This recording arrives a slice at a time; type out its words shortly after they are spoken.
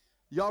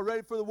Y'all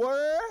ready for the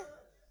word?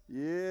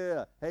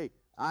 Yeah. Hey,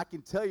 I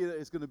can tell you that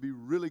it's going to be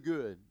really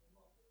good.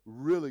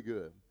 Really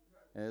good.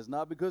 And it's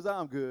not because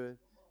I'm good.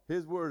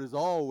 His word is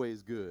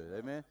always good.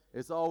 Amen.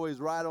 It's always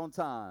right on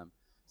time.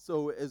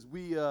 So as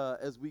we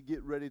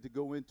get ready to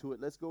go into it,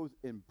 let's go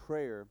in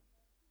prayer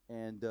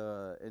and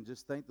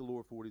just thank the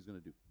Lord for what he's going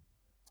to do.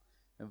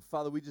 And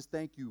Father, we just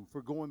thank you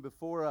for going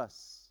before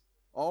us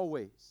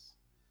always.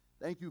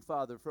 Thank you,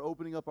 Father, for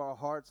opening up our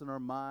hearts and our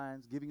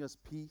minds, giving us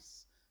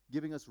peace,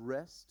 giving us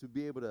rest to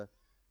be able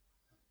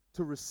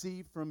to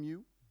receive from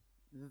you.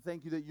 And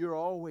thank you that you're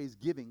always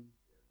giving.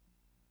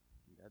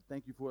 God,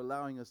 thank you for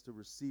allowing us to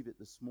receive it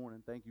this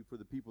morning. Thank you for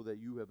the people that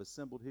you have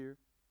assembled here.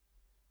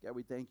 God,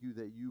 we thank you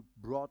that you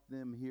brought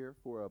them here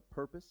for a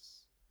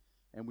purpose.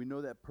 And we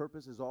know that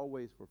purpose is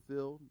always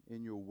fulfilled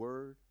in your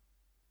word.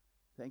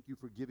 Thank you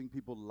for giving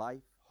people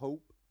life,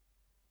 hope.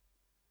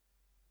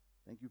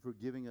 Thank you for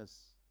giving us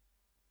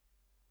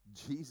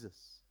Jesus,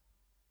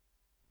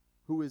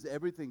 who is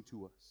everything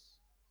to us.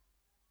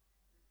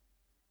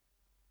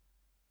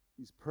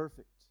 He's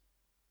perfect.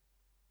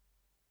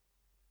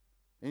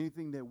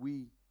 Anything that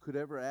we could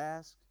ever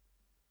ask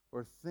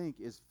or think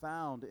is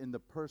found in the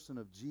person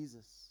of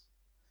Jesus.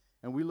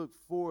 And we look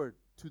forward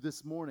to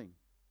this morning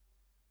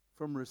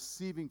from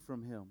receiving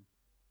from him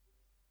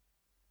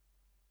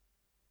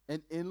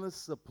an endless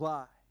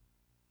supply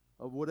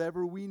of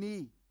whatever we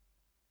need.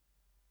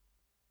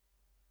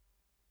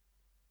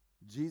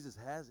 Jesus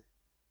has it.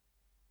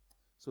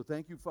 So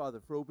thank you, Father,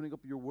 for opening up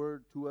your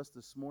word to us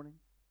this morning.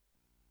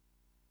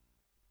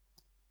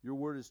 Your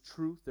word is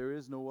truth. There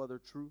is no other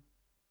truth.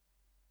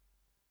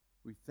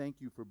 We thank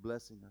you for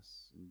blessing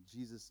us. In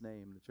Jesus'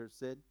 name. And the church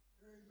said,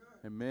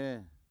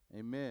 Amen.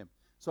 Amen.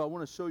 So I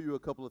want to show you a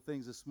couple of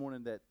things this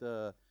morning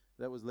that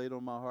was laid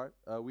on my heart.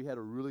 We had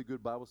a really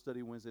good Bible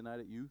study Wednesday night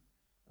at youth.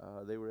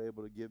 They were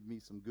able to give me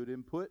some good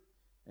input,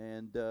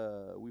 and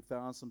we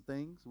found some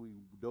things.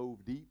 We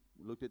dove deep.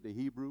 We looked at the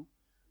Hebrew,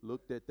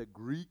 looked at the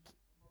Greek.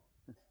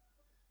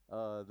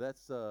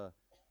 That's the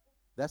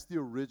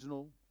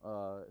original.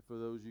 For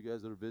those of you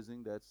guys that are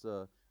visiting, that's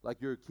like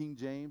your King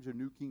James, your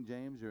New King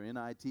James, your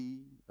NIT,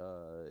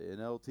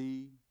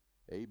 NLT,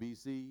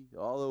 ABC.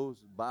 All those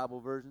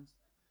Bible versions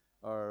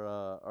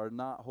are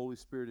not Holy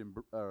Spirit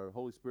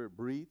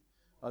breathed.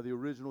 The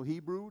original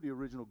Hebrew, the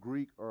original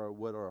Greek are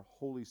what are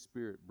Holy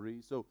Spirit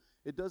breathed. So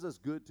it does us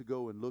good to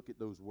go and look at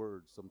those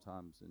words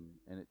sometimes,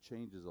 and it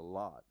changes a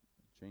lot.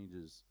 It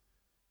changes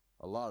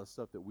a lot of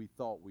stuff that we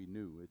thought we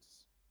knew.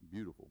 It's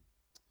beautiful.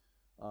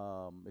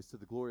 It's to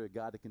the glory of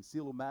God to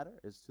conceal a matter.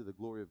 It's to the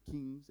glory of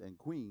kings and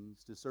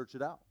queens to search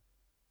it out.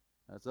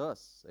 That's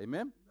us.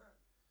 Amen?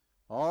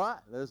 All right,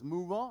 let's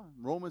move on.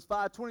 Romans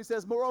 5:20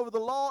 says, moreover, the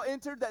law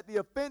entered that the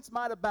offense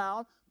might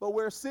abound, but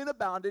where sin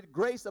abounded,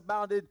 grace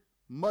abounded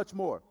much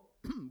more.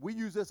 We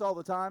use this all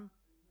the time.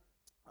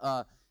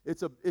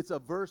 It's a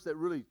verse that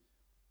really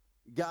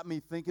got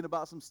me thinking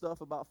about some stuff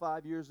about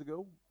 5 years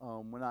ago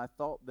when I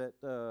thought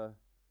that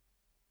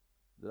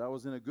I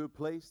was in a good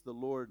place. The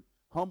Lord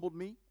humbled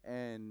me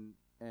and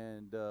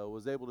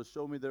was able to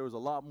show me there was a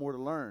lot more to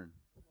learn.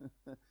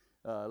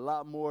 A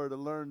lot more to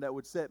learn that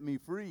would set me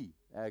free,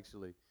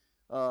 actually.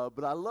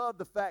 But I love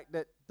the fact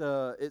that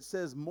it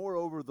says,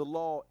 moreover, the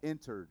law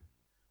entered.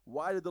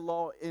 Why did the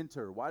law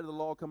enter? Why did the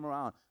law come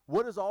around?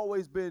 What has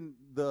always been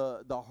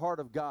the heart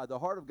of God? The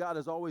heart of God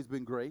has always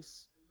been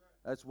grace.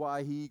 That's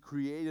why he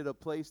created a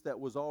place that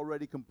was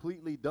already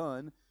completely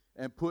done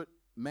and put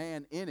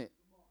man in it,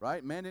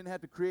 right? Man didn't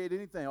have to create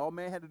anything. All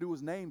man had to do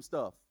was name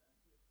stuff,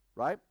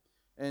 right?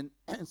 And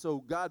so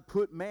God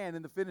put man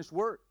in the finished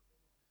work.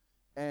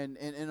 And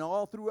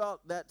all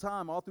throughout that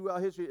time, all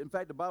throughout history, in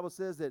fact, the Bible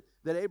says that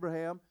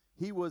Abraham,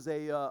 he was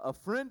a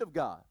friend of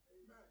God.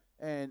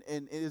 And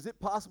is it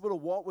possible to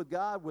walk with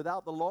God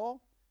without the law?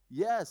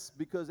 Yes,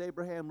 because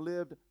Abraham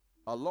lived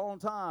a long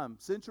time,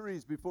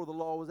 centuries before the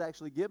law was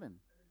actually given.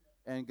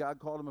 And God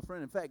called him a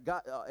friend. In fact,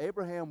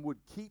 Abraham would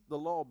keep the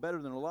law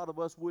better than a lot of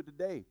us would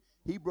today.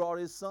 He brought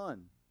his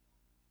son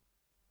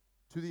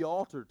to the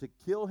altar to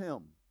kill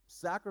him,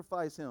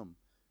 sacrifice him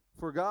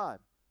for God.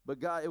 But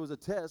God, it was a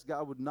test.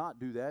 God would not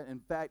do that. In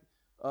fact,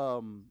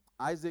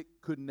 Isaac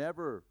could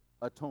never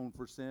atone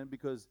for sin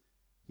because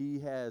he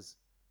has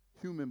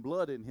human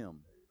blood in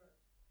him.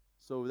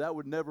 So that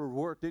would never have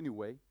worked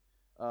anyway.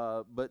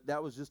 But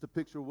that was just a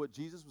picture of what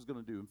Jesus was going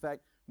to do. In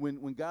fact,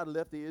 when God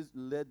led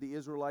the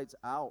Israelites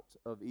out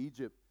of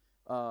Egypt,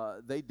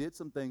 they did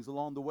some things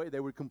along the way. They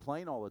would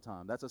complain all the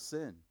time. That's a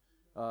sin.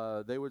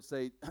 They would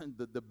say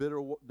the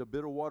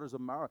bitter waters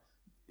of Marah.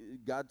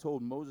 God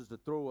told Moses to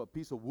throw a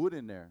piece of wood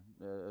in there,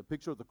 a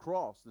picture of the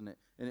cross, and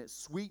it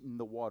sweetened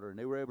the water, and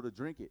they were able to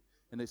drink it.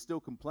 And they still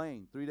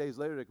complained. 3 days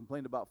later, they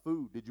complained about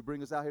food. Did you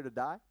bring us out here to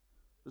die?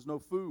 There's no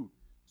food.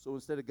 So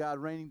instead of God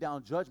raining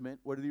down judgment,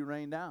 what did he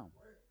rain down?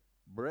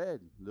 Bread,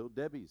 Little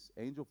Debbie's,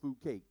 angel food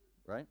cake,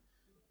 right?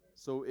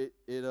 So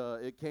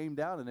it came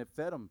down and it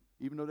fed them,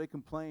 even though they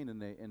complained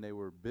and they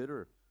were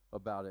bitter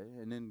about it.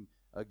 And then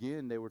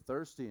again, they were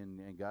thirsty,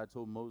 and God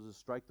told Moses,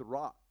 strike the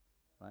rock,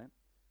 right?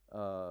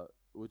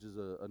 which is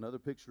another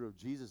picture of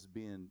Jesus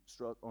being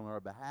struck on our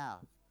behalf,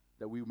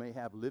 that we may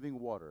have living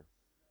water.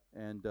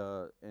 And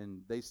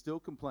they still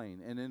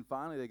complain. And then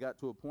finally they got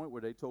to a point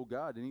where they told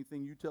God,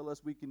 anything you tell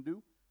us we can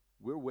do,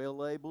 we're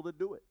well able to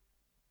do it.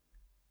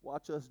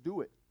 Watch us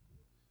do it.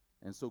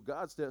 And so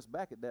God steps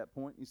back at that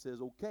point. He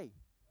says, okay,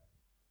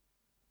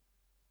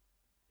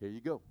 here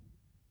you go.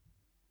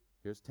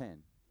 Here's 10.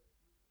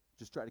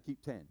 Just try to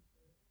keep 10.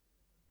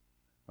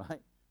 Right?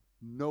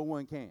 No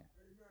one can.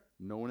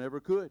 No one ever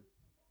could.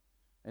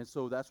 And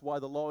so that's why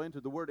the law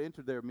entered. The word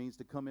entered there means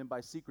to come in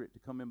by secret, to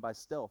come in by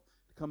stealth,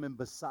 to come in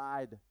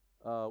beside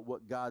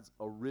what God's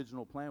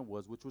original plan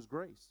was, which was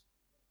grace.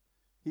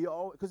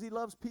 Because he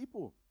loves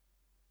people.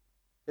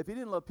 If he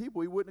didn't love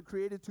people, he wouldn't have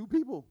created 2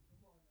 people.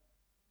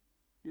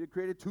 He'd have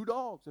created 2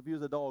 dogs if he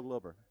was a dog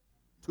lover.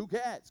 2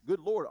 cats. Good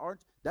Lord,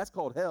 that's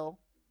called hell.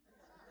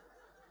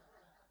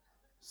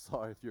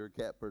 Sorry if you're a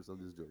cat person,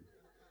 I'm just joking.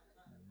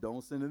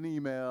 Don't send an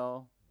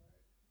email.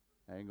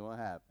 Ain't going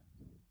to happen.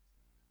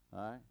 All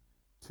right?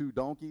 2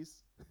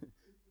 donkeys.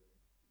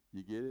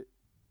 You get it?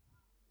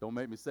 Don't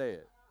make me say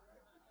it.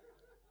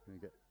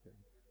 Okay.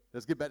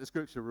 Let's get back to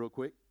scripture real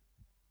quick.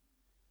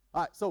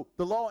 All right, so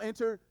the law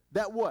entered,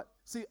 that what?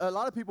 See, a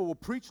lot of people will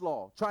preach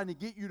law, trying to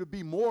get you to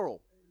be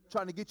moral,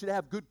 trying to get you to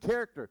have good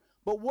character.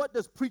 But what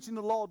does preaching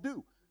the law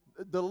do?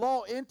 The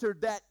law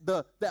entered that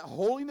that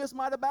holiness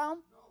might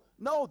abound?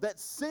 No, that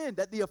sin,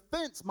 that the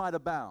offense might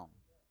abound.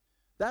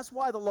 That's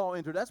why the law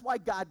entered. That's why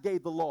God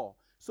gave the law.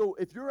 So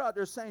if you're out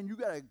there saying you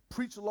got to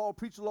preach the law,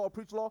 preach the law,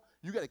 preach the law,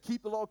 you got to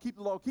keep the law, keep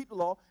the law, keep the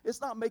law, it's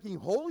not making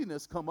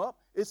holiness come up.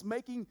 It's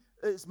making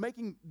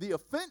the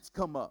offense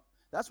come up.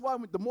 That's why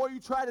the more you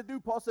try to do,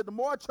 Paul said, the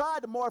more I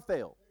tried, the more I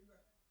failed.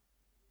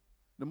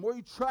 The more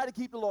you try to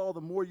keep the law,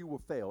 the more you will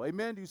fail.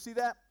 Amen? Do you see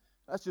that?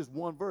 That's just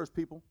one verse,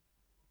 people.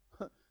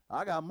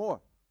 I got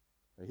more.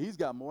 He's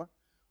got more.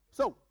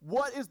 So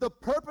what is the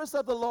purpose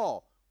of the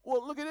law?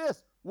 Well, look at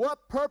this.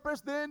 What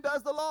purpose then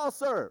does the law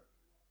serve?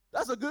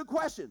 That's a good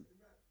question.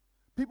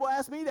 People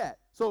ask me that.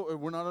 So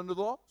we're not under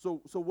the law?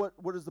 So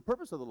what is the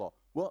purpose of the law?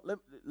 Well,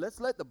 let's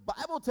let the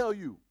Bible tell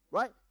you,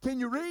 right? Can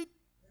you read?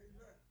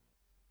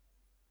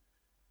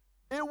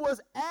 It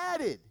was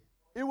added.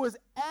 It was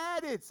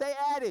added. Say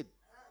added.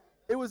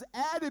 It was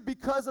added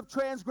because of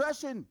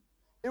transgression.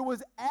 It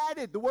was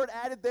added. The word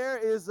added there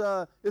is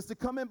to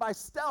come in by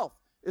stealth.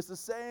 It's the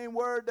same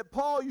word that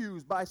Paul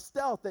used, by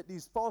stealth, that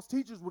these false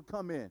teachers would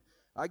come in.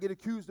 I get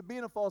accused of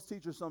being a false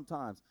teacher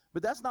sometimes,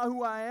 but that's not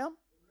who I am.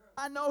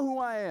 I know who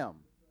I am.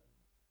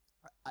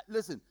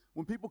 Listen,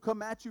 when people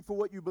come at you for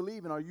what you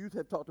believe, and our youth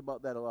have talked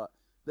about that a lot,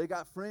 they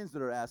got friends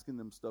that are asking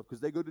them stuff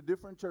because they go to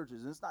different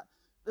churches. And it's not,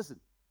 listen,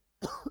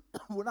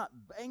 we're not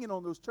banging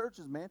on those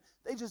churches, man.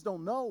 They just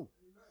don't know.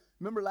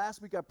 Remember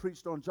last week I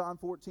preached on John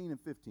 14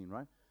 and 15,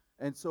 right?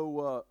 And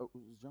so,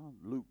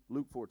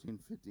 Luke 14,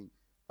 15.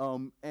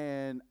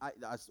 And I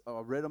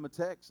read him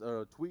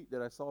a tweet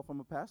that I saw from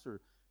a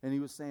pastor, and he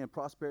was saying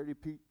prosperity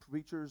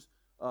preachers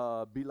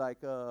be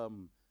like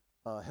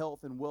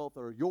health and wealth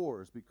are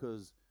yours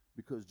because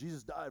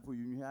Jesus died for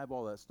you and you have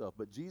all that stuff.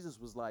 But Jesus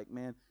was like,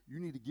 man, you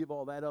need to give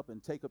all that up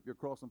and take up your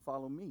cross and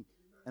follow me.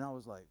 And I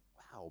was like,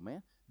 wow,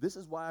 man, this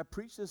is why I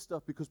preach this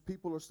stuff, because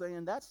people are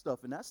saying that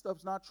stuff, and that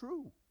stuff's not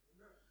true.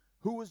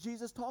 Who was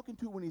Jesus talking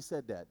to when he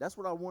said that? That's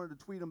what I wanted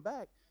to tweet him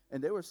back.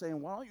 And they were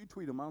saying, why don't you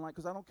tweet him? I'm like,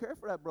 because I don't care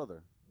for that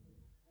brother.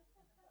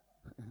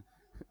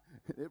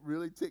 It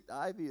really ticked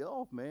Ivy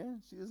off,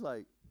 man. She was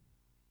like,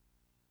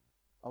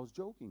 I was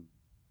joking.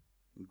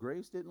 And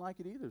Grace didn't like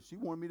it either. She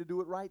wanted me to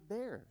do it right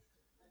there.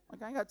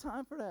 Like, I ain't got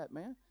time for that,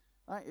 man.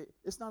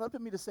 It's not up to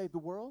me to save the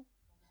world.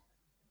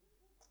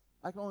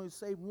 I can only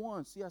save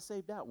one. See, I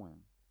saved that one.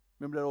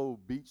 Remember that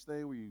old beach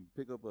thing where you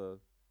pick up a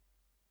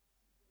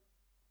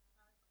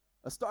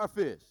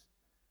starfish?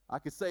 I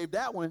could save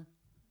that one.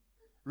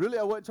 Really,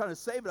 I wasn't trying to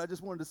save it. I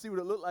just wanted to see what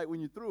it looked like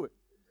when you threw it.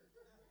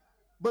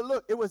 But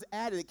look, it was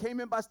added. It came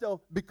in by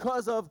stealth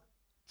because of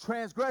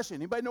transgression.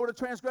 Anybody know what a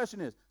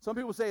transgression is? Some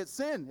people say it's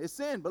sin. It's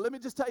sin. But let me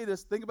just tell you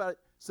this. Think about it.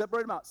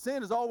 Separate them out.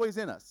 Sin is always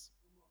in us.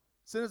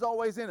 Sin is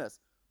always in us.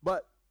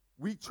 But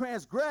we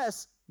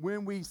transgress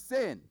when we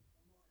sin.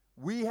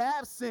 We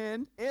have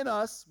sin in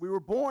us. We were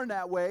born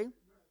that way.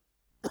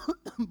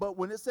 But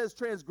when it says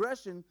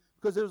transgression,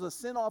 because there's a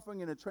sin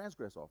offering and a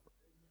transgress offering.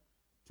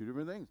 2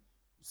 different things.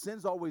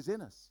 Sin's always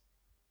in us,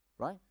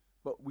 right?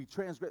 But we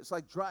transgress. It's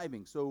like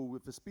driving. So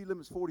if the speed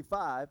limit's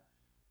 45,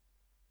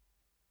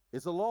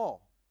 it's a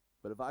law.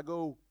 But if I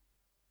go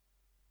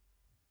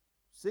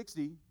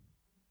 60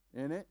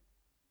 in it,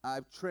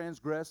 I've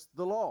transgressed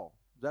the law.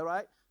 Is that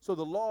right? So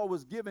the law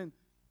was given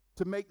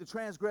to make the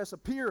transgress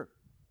appear.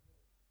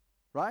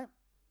 Right?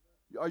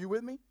 Are you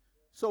with me?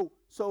 So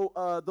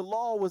the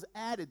law was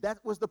added. That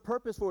was the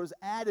purpose for it. It was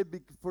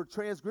added for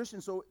transgression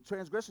so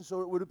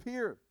it would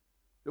appear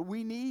that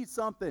we need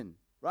something,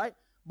 right?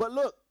 But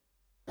look,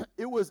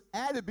 it was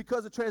added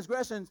because of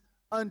transgressions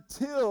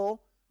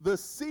until the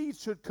seed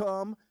should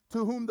come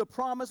to whom the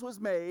promise was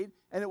made,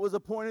 and it was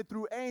appointed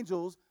through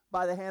angels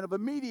by the hand of a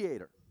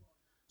mediator.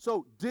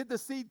 So did the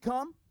seed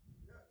come?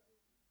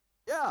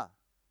 Yeah.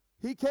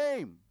 He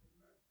came.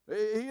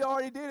 He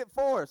already did it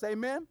for us.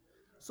 Amen?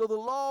 So the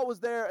law was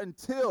there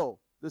until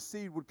the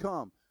seed would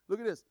come. Look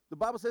at this. The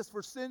Bible says,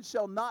 for sin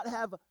shall not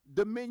have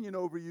dominion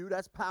over you.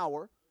 That's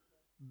power.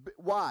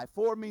 Why?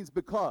 For means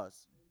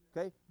because.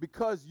 Okay?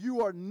 Because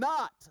you are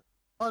not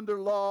under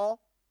law,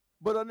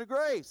 but under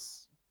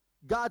grace.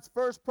 God's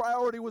first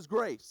priority was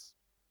grace.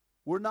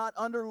 We're not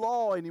under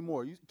law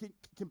anymore.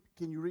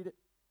 Can you read it?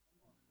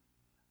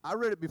 I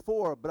read it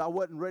before, but I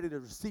wasn't ready to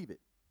receive it.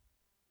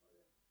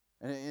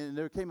 And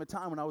there came a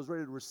time when I was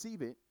ready to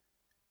receive it,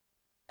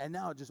 and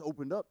now it just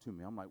opened up to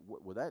me. I'm like,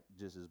 well, that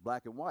just is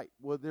black and white.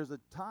 Well, there's a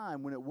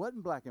time when it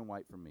wasn't black and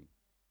white for me,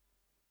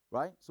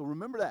 right? So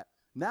remember that.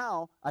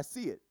 Now I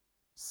see it.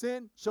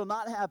 Sin shall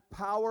not have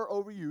power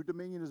over you.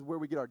 Dominion is where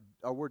we get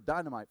our word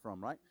dynamite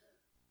from, right?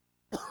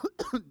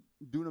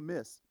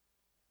 Dunamis.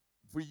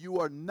 For you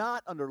are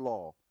not under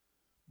law,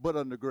 but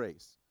under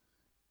grace.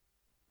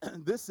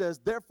 This says,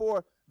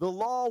 therefore, the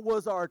law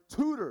was our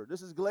tutor.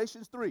 This is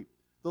Galatians 3.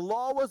 The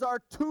law was our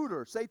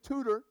tutor. Say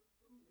tutor.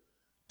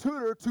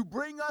 Tutor to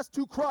bring us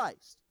to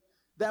Christ,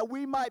 that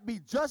we might be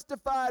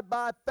justified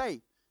by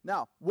faith.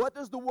 Now, what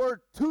does the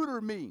word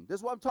tutor mean? This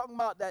is what I'm talking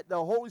about, that the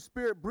Holy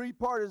Spirit breathed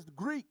part is the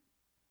Greek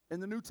in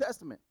the New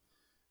Testament.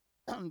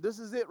 This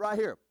is it right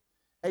here.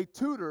 A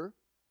tutor,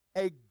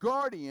 a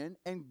guardian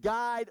and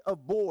guide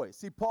of boys.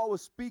 See, Paul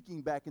was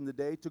speaking back in the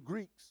day to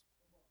Greeks.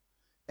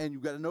 And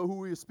you've got to know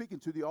who he was speaking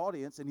to, the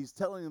audience, and he's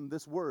telling them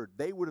this word.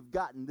 They would have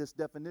gotten this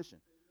definition,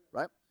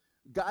 right?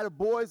 Guide of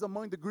boys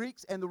among the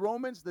Greeks and the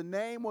Romans. The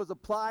name was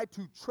applied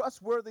to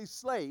trustworthy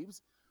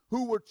slaves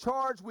who were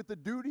charged with the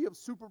duty of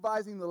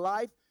supervising the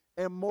life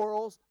and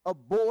morals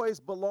of boys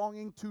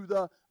belonging to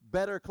the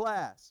better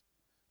class.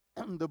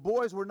 The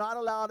boys were not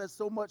allowed as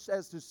so much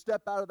as to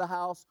step out of the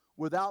house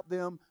without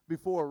them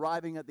before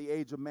arriving at the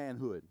age of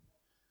manhood.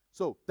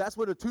 So that's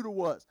what a tutor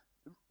was.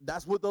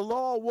 That's what the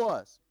law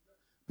was.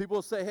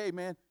 People say, hey,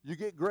 man, you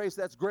get grace,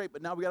 that's great,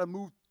 but now we got to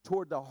move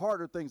toward the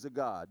harder things of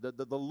God,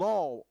 the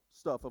law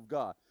stuff of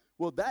God.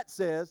 Well, that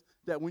says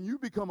that when you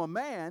become a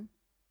man,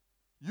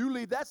 you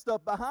leave that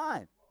stuff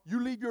behind.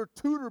 You leave your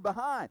tutor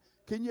behind.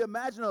 Can you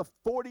imagine a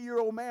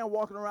 40-year-old man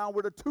walking around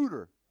with a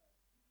tutor?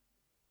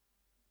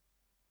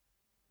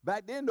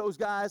 Back then, those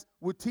guys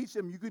would teach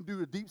them, you can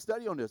do a deep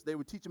study on this. They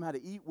would teach them how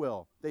to eat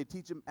well. They'd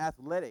teach them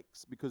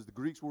athletics because the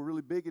Greeks were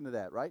really big into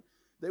that, right?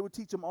 They would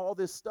teach them all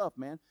this stuff,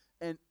 man.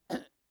 And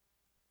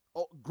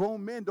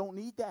grown men don't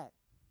need that.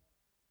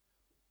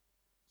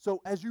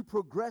 So as you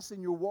progress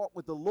in your walk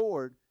with the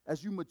Lord,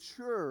 as you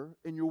mature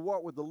in your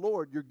walk with the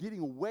Lord, you're getting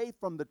away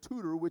from the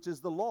tutor, which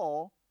is the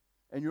law,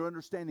 and you're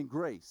understanding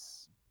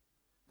grace,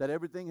 that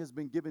everything has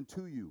been given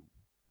to you.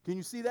 Can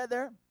you see that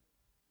there?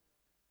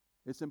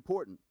 It's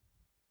important.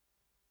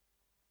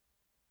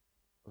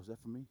 Oh, is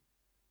that for me?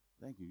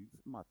 Thank you.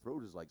 My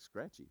throat is like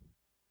scratchy.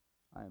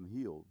 I am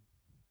healed.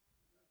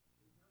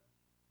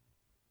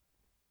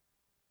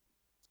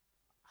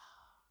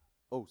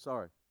 Oh,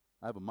 sorry.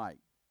 I have a mic.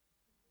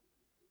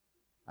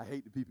 I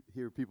hate to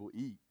hear people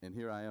eat, and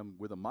here I am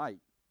with a mic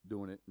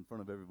doing it in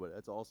front of everybody.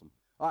 That's awesome.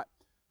 All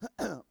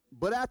right.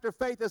 But after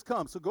faith has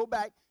come. So go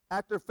back.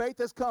 After faith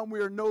has come, we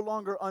are no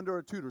longer under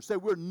a tutor. Say,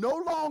 we're no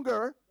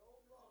longer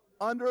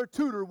under a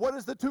tutor. What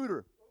is the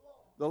tutor?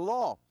 The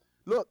law.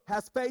 Look,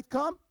 has faith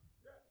come?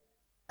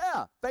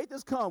 Yeah, faith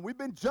has come. We've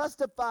been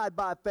justified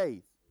by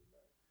faith.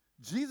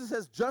 Jesus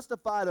has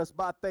justified us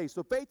by faith.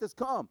 So faith has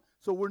come.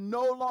 So we're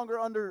no longer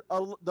under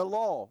the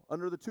law,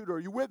 under the tutor. Are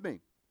you with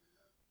me?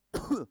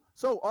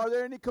 So are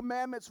there any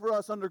commandments for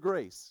us under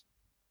grace?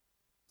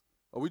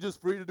 Are we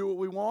just free to do what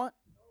we want?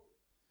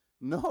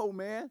 No,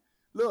 man.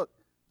 Look,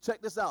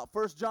 check this out.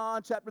 1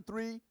 John chapter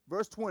 3,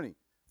 verse 20.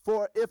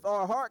 For if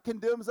our heart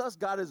condemns us,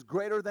 God is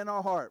greater than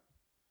our heart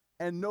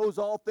and knows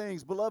all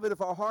things. Beloved,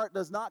 if our heart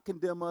does not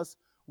condemn us,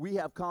 we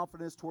have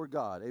confidence toward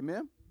God.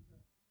 Amen?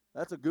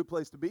 That's a good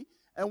place to be.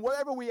 And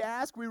whatever we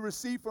ask, we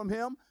receive from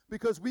him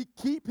because we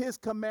keep his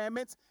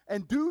commandments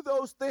and do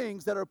those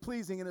things that are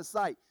pleasing in his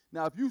sight.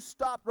 Now, if you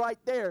stopped right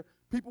there,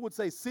 people would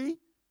say, see,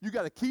 you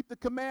got to keep the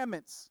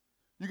commandments.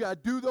 You got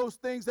to do those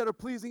things that are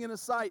pleasing in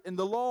his sight. And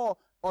the law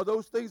are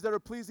those things that are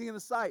pleasing in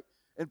his sight.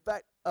 In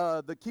fact,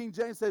 the King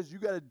James says you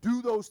got to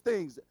do those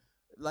things,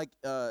 like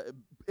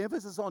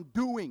emphasis on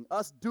doing,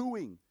 us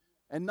doing,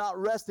 and not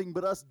resting,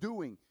 but us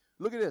doing.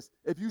 Look at this.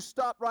 If you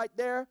stop right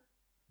there,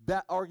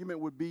 that argument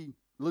would be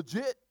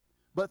legit.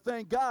 But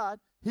thank God,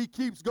 he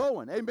keeps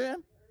going.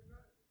 Amen?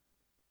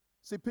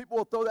 See, people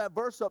will throw that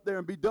verse up there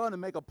and be done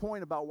and make a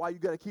point about why you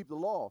got to keep the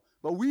law.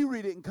 But we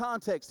read it in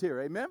context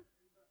here. Amen?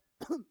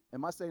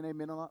 Am I saying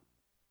amen or not?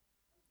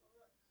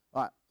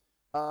 All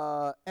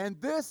right. And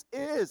this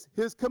is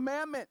his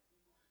commandment,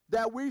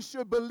 that we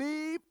should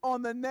believe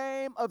on the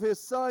name of his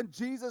Son,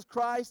 Jesus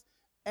Christ,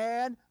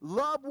 and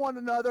love one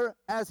another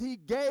as he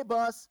gave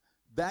us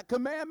that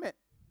commandment.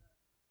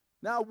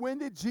 Now, when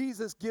did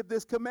Jesus give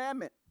this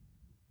commandment?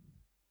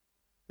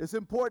 It's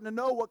important to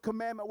know what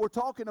commandment we're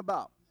talking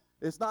about.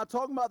 It's not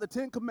talking about the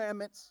 10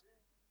 commandments.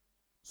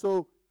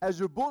 So, as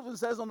your bulletin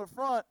says on the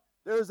front,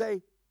 there's a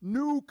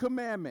new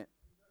commandment.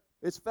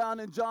 It's found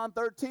in John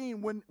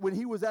 13 when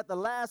he was at the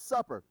Last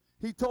Supper.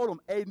 He told them,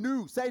 a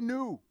new, say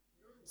new.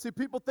 See,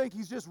 people think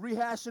he's just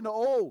rehashing the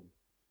old.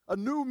 A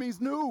new means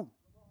new.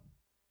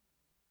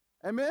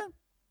 Amen?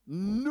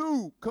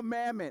 New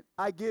commandment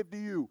I give to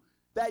you,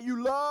 that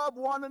you love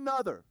one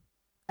another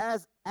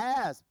as,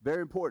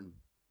 very important.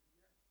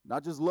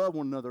 Not just love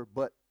one another,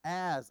 but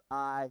as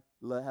I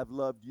have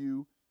loved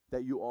you,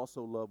 that you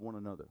also love one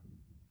another.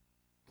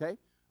 Okay?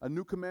 A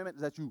new commandment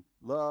is that you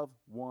love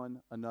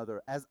one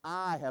another as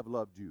I have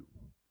loved you.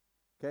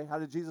 Okay? How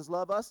did Jesus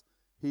love us?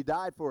 He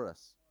died for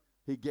us.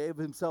 He gave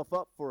himself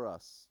up for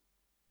us.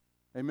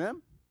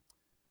 Amen?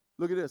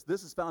 Look at this.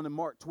 This is found in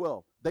Mark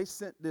 12. They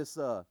sent this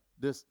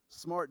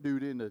smart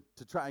dude in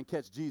to try and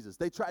catch Jesus.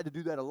 They tried to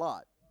do that a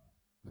lot.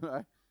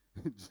 Right?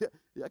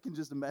 I can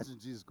just imagine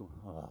Jesus going,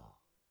 oh,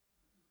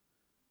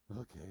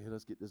 okay,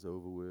 let's get this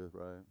over with,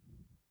 right?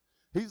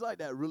 He's like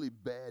that really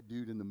bad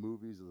dude in the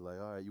movies. He's like,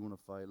 all right, you want to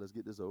fight? Let's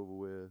get this over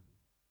with.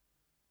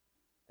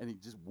 And he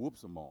just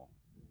whoops them all.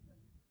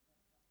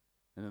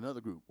 And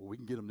another group, well, we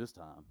can get them this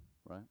time,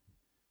 right?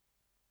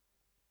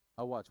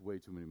 I watch way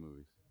too many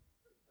movies.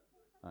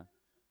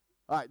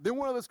 All right, then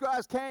one of the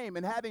scribes came,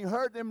 and having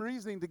heard them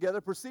reasoning together,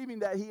 perceiving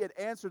that he had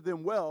answered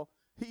them well,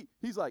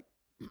 he's like,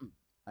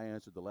 I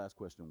answered the last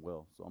question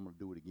well, so I'm going to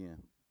do it again.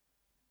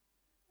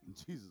 And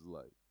Jesus is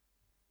like,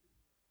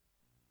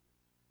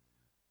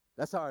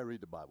 that's how I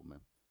read the Bible, man.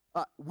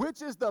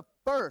 Which is the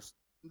first,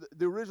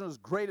 the original's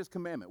greatest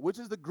commandment? Which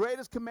is the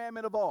greatest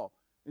commandment of all?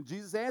 And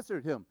Jesus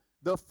answered him,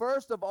 the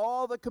first of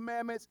all the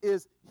commandments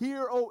is,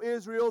 hear, O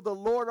Israel, the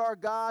Lord our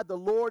God, the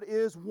Lord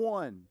is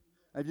one.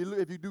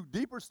 If you do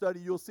deeper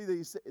study, you'll see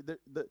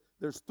that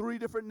there's three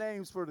different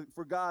names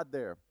for God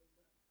there.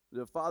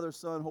 The Father,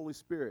 Son, Holy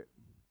Spirit.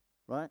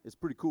 Right? It's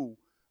pretty cool.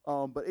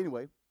 But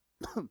anyway,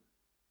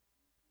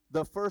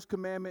 the first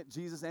commandment,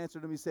 Jesus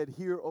answered him. He said,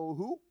 hear, O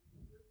who?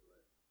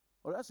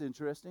 Oh, that's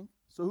interesting.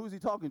 So who's he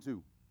talking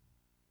to?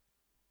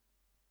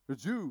 The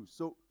Jews.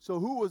 So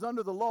who was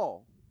under the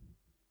law?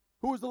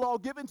 Who was the law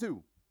given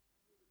to?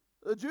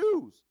 The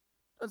Jews.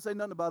 Doesn't say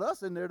nothing about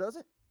us in there, does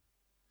it?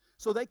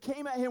 So they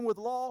came at him with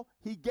law.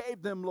 He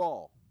gave them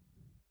law.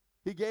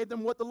 He gave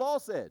them what the law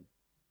said.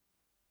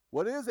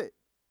 What is it?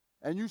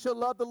 And you shall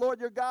love the Lord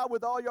your God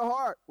with all your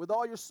heart, with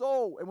all your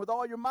soul, and with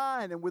all your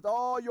mind, and with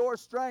all your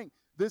strength.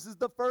 This is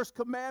the first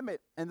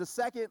commandment. And the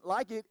second,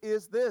 like it,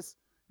 is this.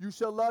 You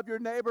shall love your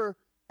neighbor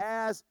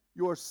as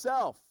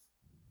yourself.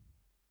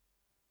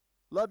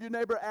 Love your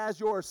neighbor as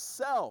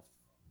yourself.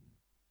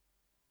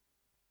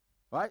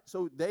 Right?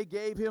 So they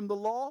gave him the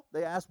law.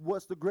 They asked,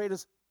 what's the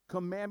greatest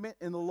commandment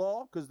in the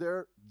law? Because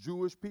they're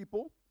Jewish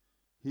people.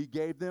 He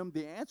gave them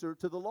the answer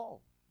to the law,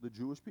 the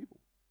Jewish people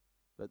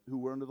who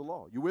were under the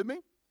law. You with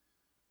me?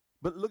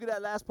 But look at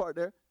that last part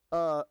there.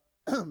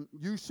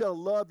 You shall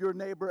love your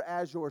neighbor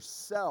as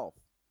yourself.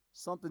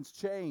 Something's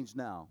changed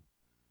now.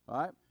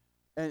 All right?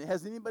 And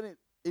has anybody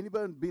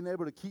been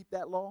able to keep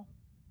that law?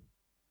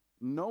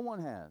 No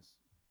one has.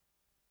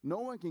 No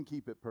one can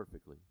keep it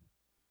perfectly.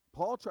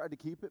 Paul tried to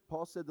keep it.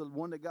 Paul said the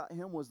one that got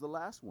him was the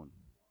last one.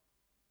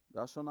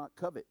 Thou shalt not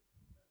covet.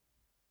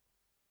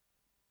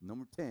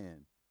 Number 10.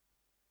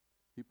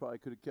 He probably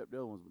could have kept the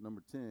other ones, but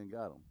number 10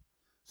 got him.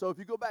 So if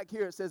you go back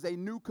here, it says, a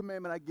new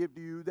commandment I give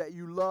to you, that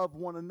you love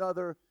one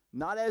another,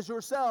 not as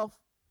yourself,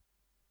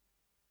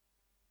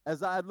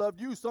 as I have loved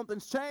you.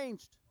 Something's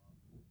changed.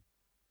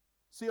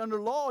 See, under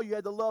law, you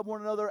had to love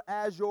one another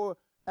as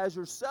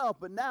yourself,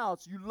 but now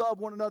it's you love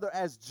one another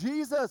as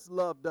Jesus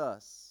loved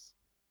us.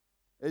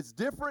 It's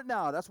different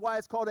now. That's why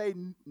it's called a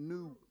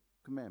new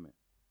commandment.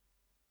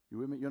 You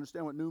with me? You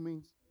understand what new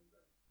means?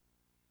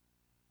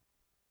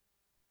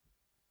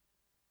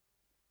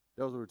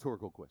 That was a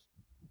rhetorical question.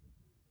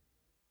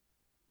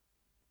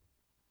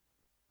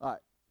 All right.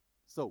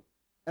 So,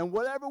 and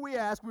whatever we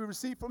ask, we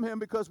receive from him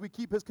because we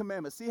keep his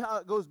commandments. See how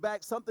it goes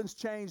back? Something's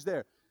changed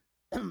there.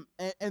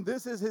 and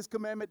this is his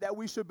commandment, that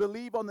we should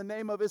believe on the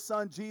name of his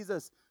son,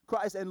 Jesus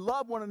Christ, and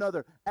love one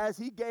another as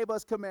he gave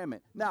us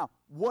commandment. Now,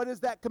 what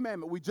is that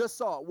commandment? We just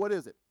saw it. What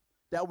is it?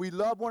 That we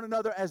love one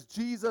another as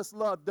Jesus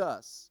loved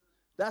us.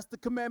 That's the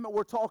commandment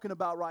we're talking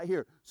about right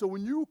here. So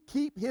when you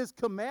keep his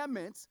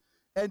commandments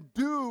and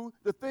do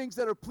the things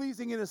that are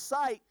pleasing in his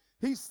sight,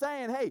 he's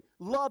saying, hey,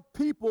 love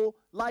people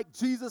like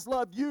Jesus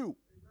loved you.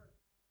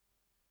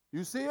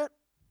 You see it?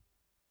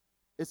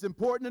 It's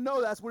important to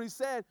know that's what he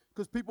said,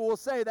 because people will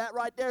say that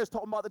right there is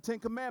talking about the 10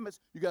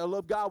 commandments. You got to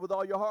love God with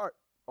all your heart,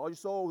 all your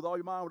soul, with all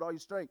your mind, with all your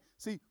strength.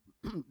 See,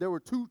 there were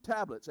 2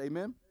 tablets,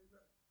 amen?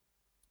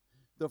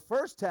 The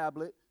first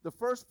tablet, the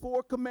first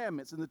 4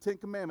 commandments in the 10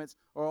 commandments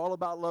are all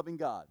about loving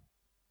God.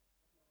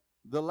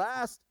 The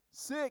last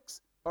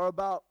 6 are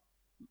about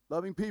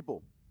loving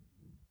people.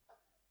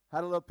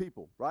 How to love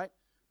people, right?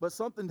 But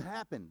something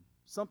happened.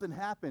 Something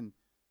happened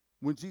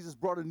when Jesus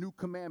brought a new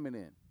commandment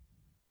in.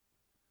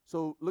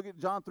 So look at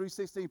John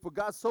 3:16. For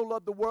God so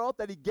loved the world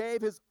that he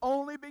gave his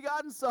only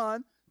begotten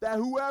son, that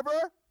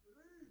whoever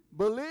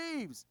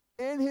believes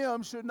in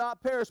him should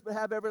not perish but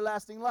have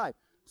everlasting life.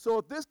 So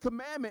if this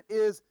commandment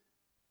is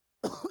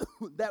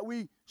that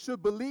we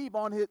should believe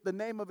on the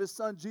name of his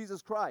son,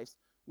 Jesus Christ.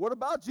 What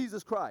about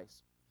Jesus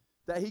Christ?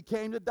 That he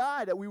came to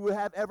die, that we would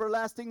have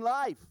everlasting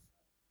life.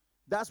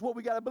 That's what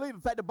we got to believe. In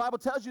fact, the Bible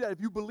tells you that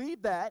if you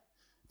believe that,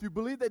 if you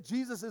believe that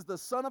Jesus is the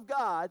Son of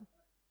God,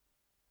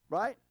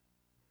 right,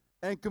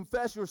 and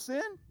confess your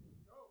sin,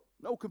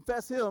 no,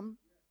 confess him,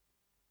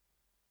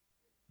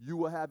 you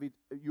will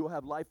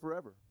have life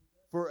forever.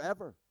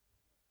 Forever.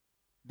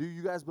 Do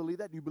you guys believe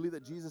that? Do you believe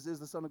that Jesus is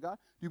the Son of God?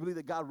 Do you believe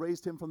that God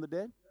raised him from the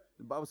dead?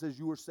 The Bible says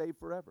you are saved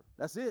forever.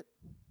 That's it.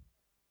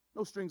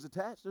 No strings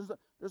attached.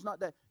 There's not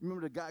that.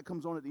 Remember the guy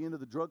comes on at the end of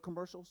the drug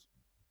commercials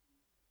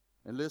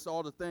and lists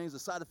all the things, the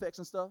side effects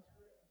and stuff?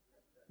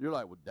 You're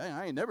like, well, dang,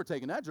 I ain't never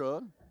taken that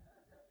drug.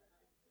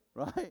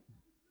 Right?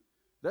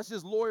 That's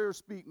just lawyer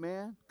speak,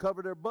 man.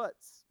 Cover their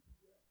butts.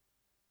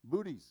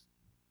 Booties.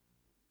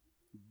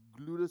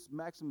 Gluteus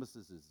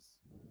maximuses.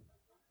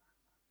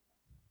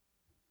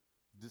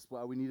 This is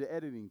why we need an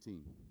editing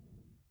team.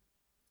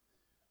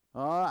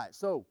 All right,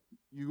 so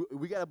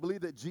we got to believe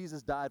that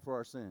Jesus died for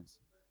our sins.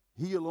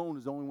 He alone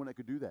is the only one that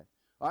could do that.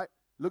 All right,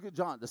 look at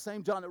John, the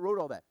same John that wrote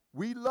all that.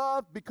 We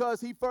love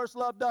because he first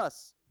loved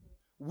us.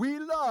 We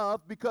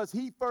love because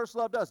he first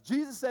loved us.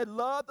 Jesus said,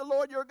 love the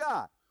Lord your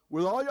God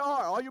with all your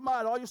heart, all your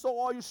mind, all your soul,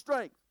 all your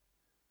strength.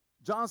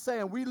 John's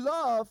saying we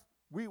love,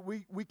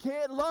 we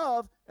can't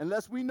love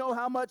unless we know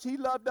how much he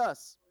loved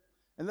us.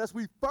 Unless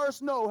we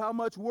first know how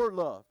much we're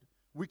loved.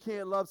 We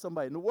can't love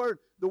somebody. And the word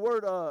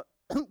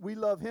we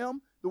love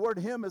him, the word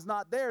him is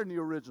not there in the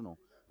original.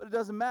 But it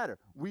doesn't matter.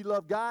 We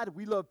love God,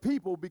 we love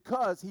people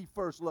because he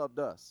first loved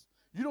us.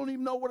 You don't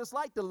even know what it's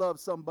like to love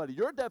somebody.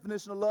 Your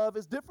definition of love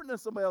is different than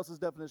somebody else's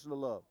definition of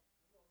love.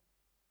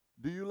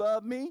 Do you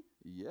love me?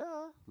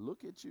 Yeah,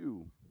 look at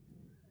you.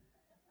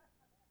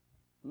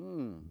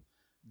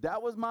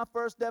 That was my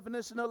first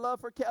definition of love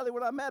for Kelly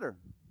when I met her.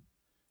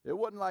 It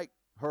wasn't like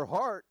her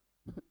heart.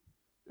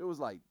 It was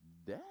like,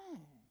 dang.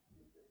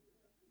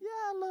 Yeah,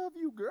 I love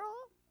you, girl.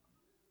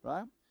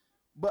 Right?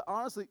 But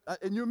honestly,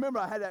 and you remember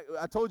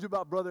I told you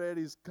about Brother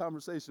Eddie's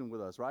conversation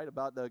with us, right?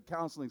 About the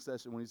counseling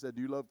session when he said,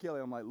 do you love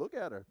Kelly? I'm like, look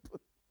at her.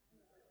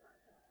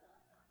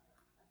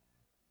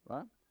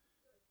 Right?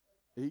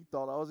 He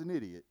thought I was an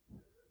idiot.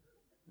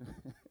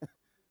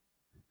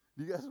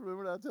 Do you guys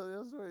remember that I tell you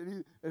that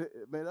story?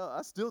 Man,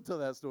 I still tell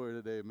that story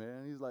today,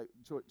 man. He's like,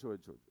 Troy,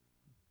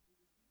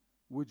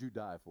 would you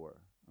die for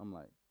her? I'm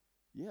like,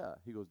 yeah.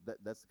 He goes,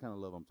 that's the kind of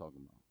love I'm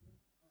talking about.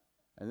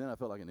 And then I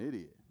felt like an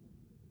idiot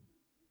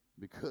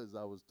because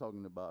I was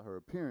talking about her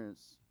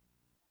appearance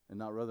and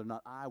not whether or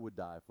not I would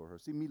die for her.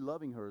 See, me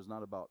loving her is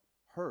not about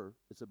her.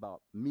 It's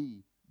about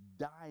me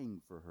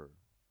dying for her.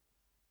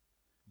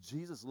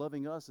 Jesus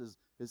loving us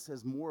it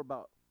says more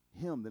about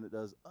him than it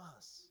does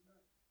us.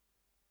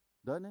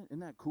 Doesn't it? Isn't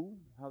that cool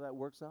how that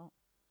works out?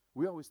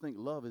 We always think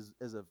love is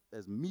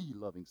as me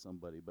loving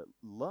somebody, but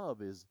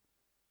love is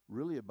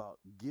really about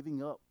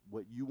giving up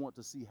what you want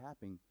to see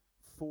happen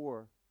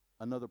for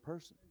another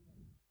person.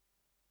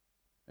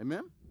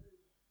 Amen?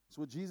 That's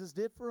what Jesus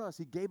did for us.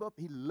 He gave up,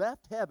 he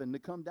left heaven to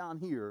come down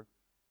here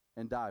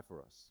and die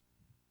for us.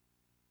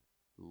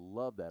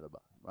 Love that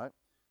about him, right?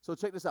 So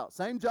check this out.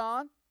 Same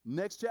John,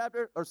 next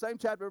chapter, or same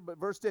chapter, but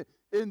verse 10.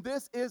 In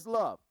this is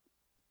love,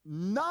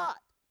 not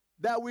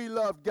that we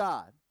love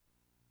God.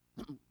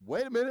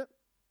 Wait a minute.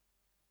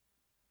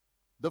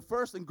 The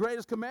first and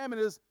greatest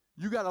commandment is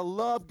you got to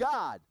love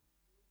God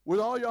with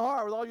all your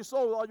heart, with all your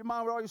soul, with all your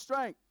mind, with all your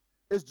strength.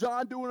 Is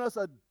John doing us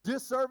a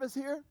disservice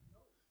here?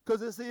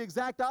 Because it's the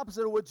exact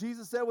opposite of what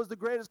Jesus said was the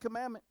greatest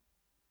commandment.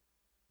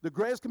 The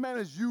greatest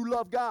commandment is you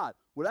love God.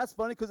 Well, that's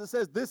funny because it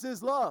says this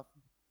is love.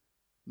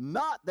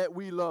 Not that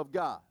we love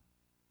God,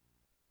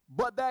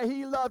 but that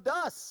he loved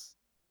us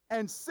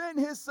and sent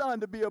his son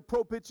to be a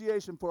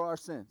propitiation for our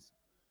sins.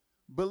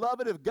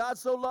 Beloved, if God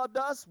so loved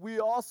us,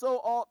 we also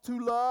ought to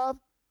love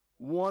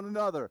one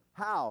another.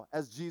 How?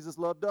 As Jesus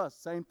loved us.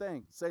 Same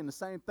thing. Saying the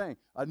same thing.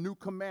 A new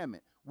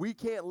commandment. We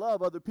can't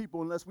love other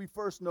people unless we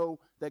first know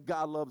that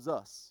God loves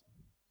us.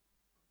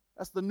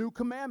 That's the new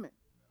commandment.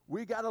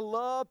 We got to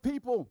love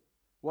people.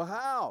 Well,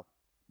 how?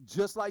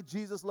 Just like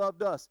Jesus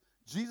loved us.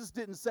 Jesus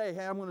didn't say,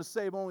 hey, I'm going to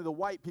save only the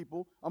white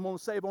people. I'm going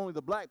to save only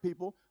the black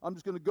people. I'm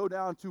just going to go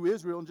down to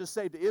Israel and just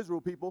save the Israel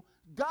people.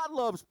 God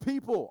loves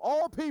people,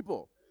 all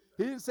people.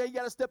 He didn't say you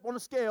got to step on the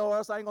scale or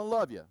else I ain't going to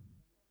love you.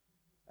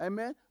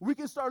 Amen? We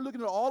can start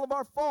looking at all of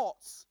our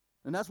faults,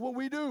 and that's what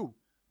we do.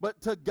 But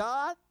to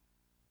God,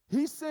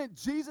 he sent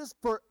Jesus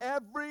for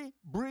every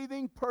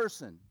breathing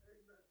person.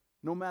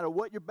 No matter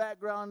what your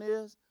background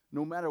is,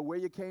 no matter where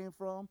you came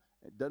from,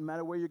 it doesn't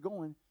matter where you're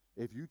going.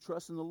 If you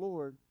trust in the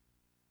Lord,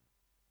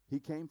 he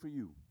came for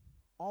you.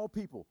 All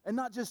people. And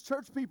not just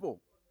church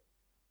people.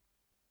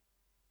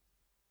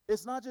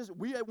 It's not just,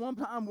 we at one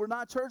time were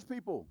not church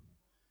people.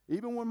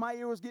 Even when my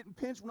ear was getting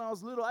pinched when I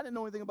was little, I didn't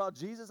know anything about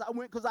Jesus. I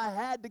went because I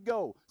had to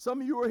go. Some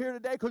of you are here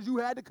today because you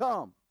had to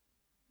come.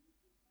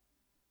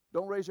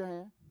 Don't raise your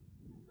hand.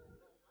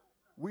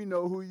 We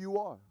know who you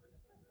are.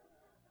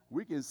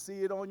 We can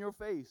see it on your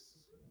face.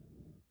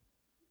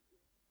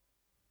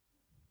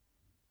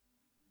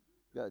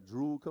 Got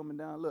drool coming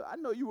down. Look, I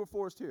know you were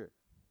forced here.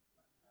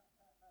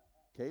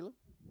 Caleb?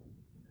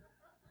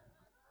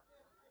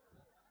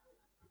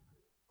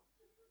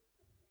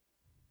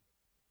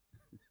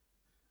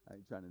 I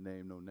ain't trying to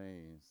name no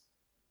names.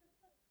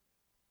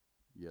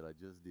 Yet I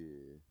just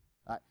did.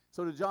 All right.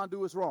 So did John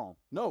do us wrong?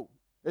 No.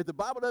 If the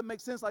Bible doesn't make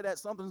sense like that,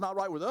 something's not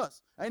right with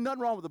us. Ain't nothing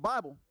wrong with the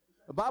Bible.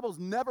 The Bible's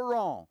never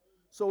wrong.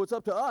 So it's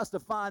up to us to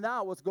find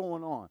out what's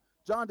going on.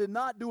 John did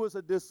not do us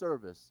a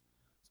disservice.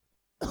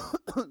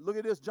 Look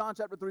at this, John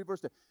chapter 3,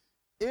 verse 10.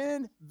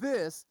 In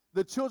this,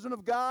 the children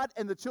of God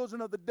and the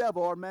children of the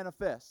devil are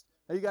manifest.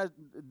 Now, you guys,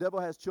 the devil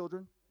has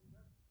children.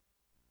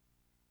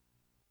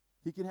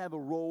 He can have a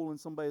role in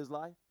somebody's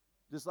life,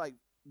 just like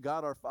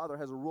God our Father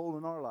has a role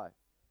in our life,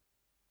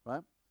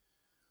 right?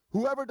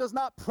 Whoever does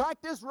not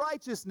practice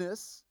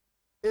righteousness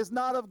is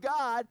not of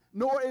God,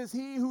 nor is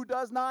he who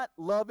does not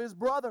love his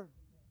brother.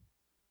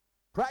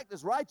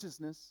 Practice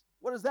righteousness.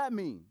 What does that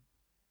mean?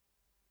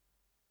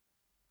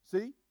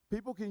 See,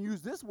 people can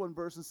use this one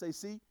verse and say,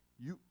 see,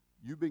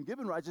 you've been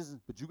given righteousness,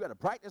 but you got to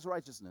practice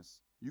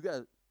righteousness. You got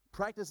to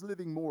practice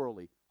living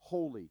morally,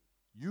 holy.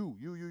 You.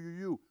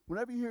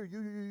 Whenever you hear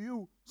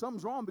you,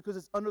 something's wrong because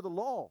it's under the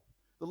law.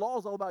 The law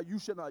is all about you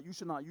should not.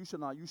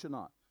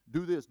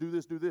 Do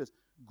this.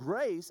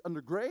 Grace,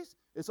 under grace,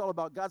 it's all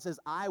about God says,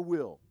 I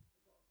will.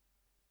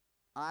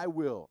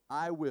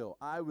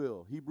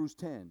 Hebrews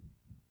 10.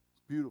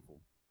 It's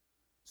beautiful.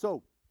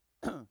 So,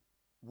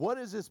 what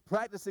is this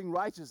practicing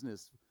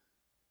righteousness?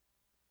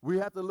 We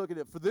have to look at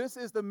it. For this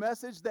is the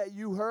message that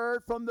you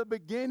heard from the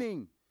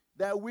beginning,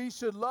 that we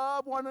should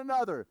love one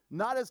another,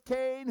 not as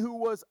Cain, who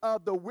was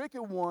of the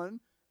wicked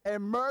one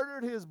and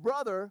murdered his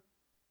brother.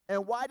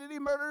 And why did he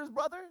murder his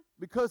brother?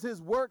 Because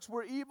his works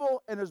were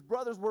evil and his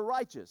brothers were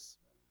righteous.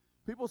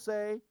 People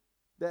say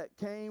that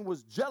Cain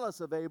was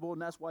jealous of Abel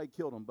and that's why he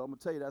killed him. But I'm going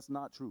to tell you that's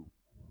not true.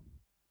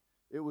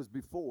 It was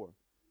before.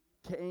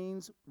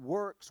 Cain's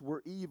works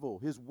were evil.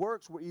 His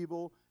works were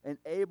evil and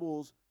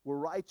Abel's were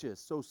righteous.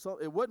 So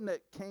it wasn't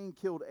that Cain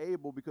killed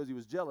Abel because he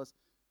was jealous.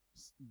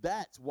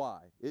 That's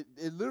why. It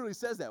literally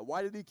says that.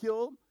 Why did he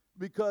kill him?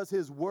 Because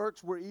his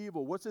works were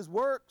evil. What's his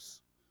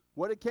works?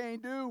 What did Cain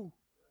do?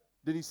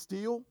 Did he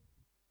steal?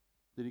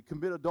 Did he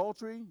commit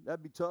adultery?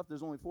 That'd be tough.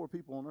 There's only 4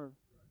 people on earth.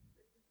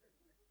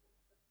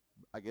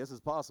 I guess it's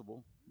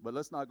possible, but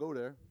let's not go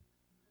there.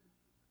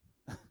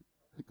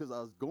 Because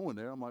I was going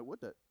there. I'm like, what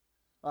the?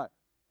 All right.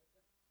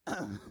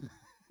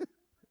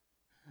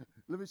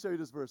 Let me show you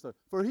this verse.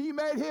 For he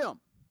made him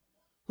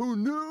who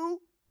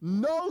knew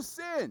no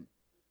sin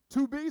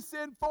to be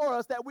sin for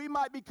us, that we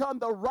might become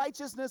the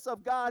righteousness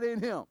of God in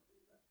him.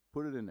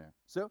 Put it in there.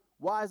 So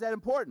why is that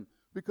important?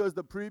 Because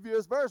the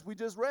previous verse we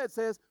just read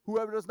says,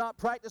 whoever does not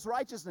practice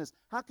righteousness.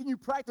 How can you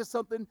practice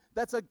something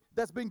that's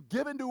been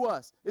given to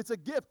us? It's a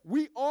gift.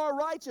 We are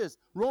righteous.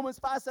 Romans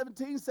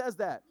 5:17 says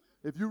that.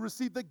 If you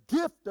receive the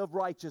gift of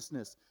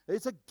righteousness,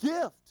 it's a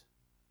gift.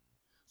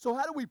 So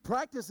how do we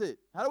practice it?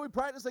 How do we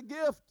practice a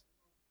gift?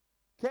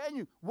 Can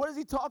you? What is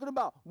he talking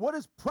about? What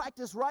does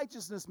practice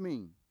righteousness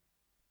mean?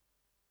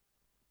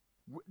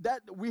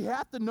 That we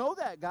have to know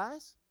that,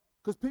 guys.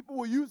 Because people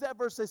will use that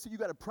verse and say, you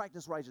got to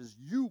practice righteousness.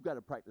 You got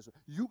to practice.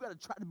 You got to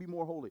try to be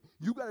more holy.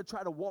 You got to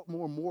try to walk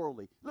more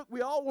morally. Look,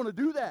 we all want to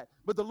do that,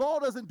 but the law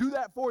doesn't do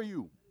that for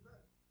you.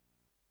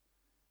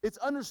 It's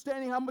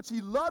understanding how much he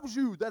loves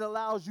you that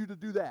allows you to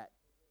do that.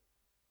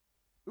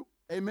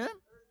 Amen?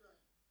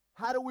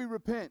 How do we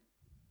repent?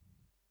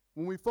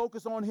 When we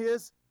focus on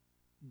his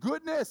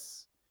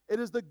goodness. It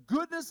is the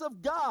goodness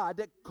of God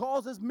that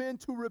causes men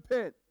to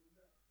repent.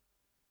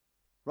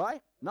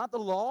 Right? Not the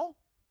law.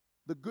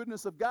 The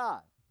goodness of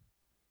God.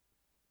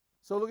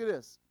 So look at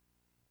this.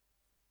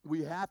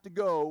 We have to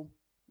go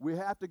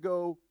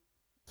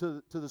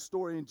to the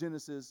story in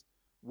Genesis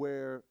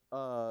where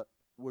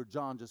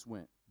John just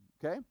went.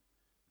 Okay?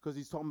 Because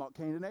he's talking about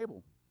Cain and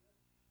Abel.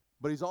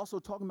 But he's also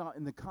talking about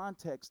in the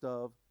context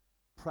of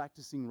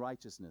practicing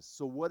righteousness.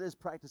 So what is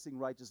practicing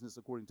righteousness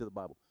according to the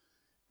Bible?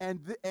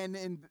 And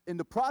in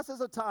the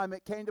process of time,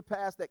 it came to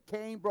pass that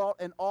Cain brought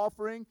an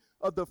offering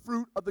of the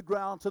fruit of the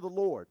ground to the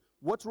Lord.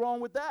 What's wrong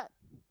with that?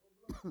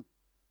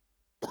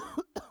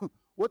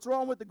 What's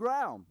wrong with the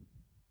ground?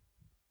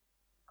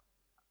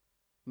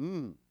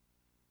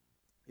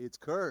 It's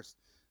cursed.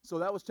 So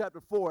that was chapter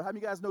 4. How many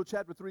of you guys know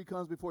chapter 3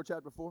 comes before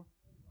chapter 4?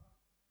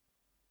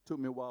 Took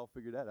me a while to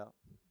figure that out.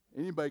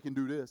 Anybody can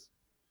do this.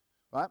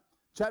 All right?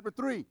 Chapter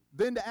 3.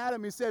 Then to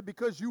Adam he said,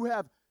 because you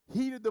have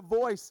heeded the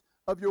voice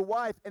of your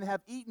wife and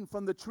have eaten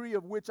from the tree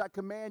of which I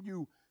command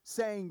you,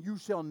 saying you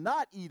shall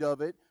not eat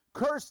of it,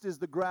 cursed is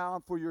the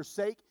ground for your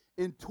sake.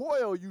 In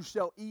toil you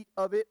shall eat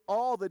of it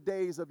all the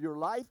days of your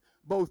life.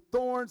 Both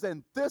thorns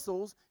and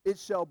thistles it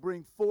shall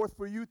bring forth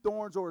for you.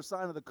 Thorns are a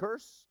sign of the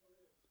curse.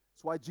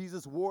 That's why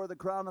Jesus wore the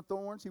crown of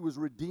thorns. He was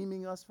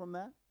redeeming us from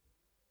that.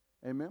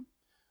 Amen.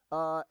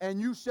 And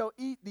you shall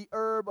eat the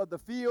herb of the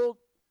field.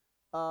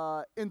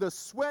 In the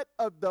sweat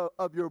of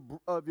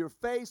your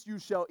face you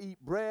shall eat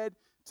bread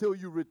till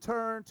you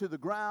return to the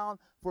ground.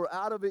 For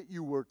out of it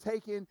you were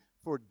taken.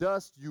 for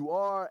dust you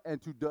are,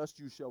 and to dust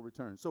you shall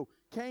return. So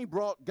Cain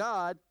brought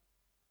God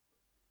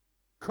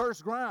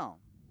cursed ground.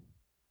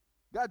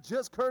 God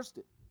just cursed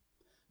it.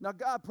 Now,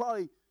 God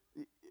probably,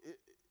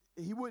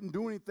 he wouldn't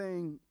do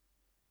anything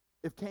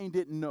if Cain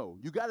didn't know.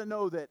 You got to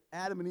know that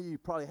Adam and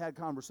Eve probably had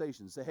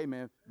conversations. Say, hey,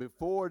 man,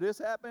 before this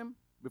happened,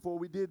 before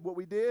we did what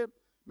we did,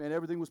 man,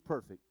 everything was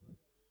perfect.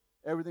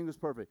 Everything was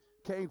perfect.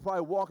 Cain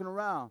probably walking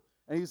around,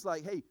 and he's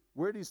like, hey,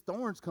 where these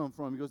thorns come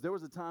from? He goes, there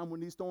was a time when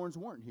these thorns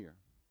weren't here,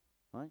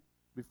 right?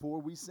 Before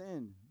we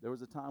sinned, there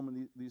was a time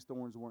when these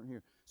thorns weren't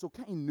here. So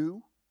Cain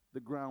knew the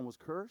ground was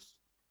cursed.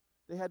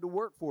 They had to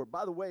work for it.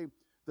 By the way,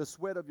 the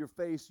sweat of your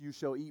face you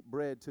shall eat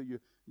bread till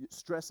you're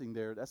stressing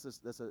there.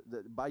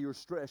 By your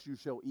stress you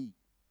shall eat.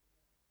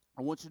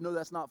 I want you to know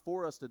that's not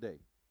for us today.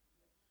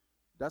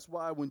 That's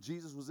why when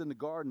Jesus was in the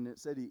garden, it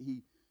said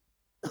he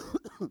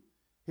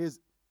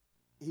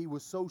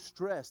was so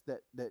stressed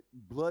that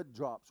blood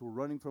drops were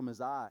running from his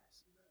eyes,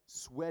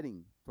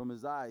 sweating from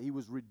his eye. He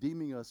was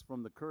redeeming us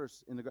from the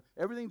curse in the garden.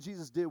 Everything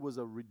Jesus did was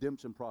a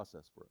redemption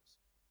process for us.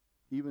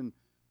 Even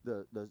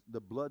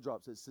the blood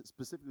drops, it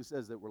specifically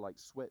says that were like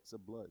sweats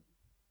of blood.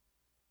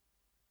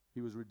 He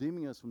was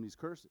redeeming us from these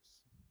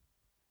curses.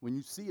 When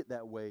you see it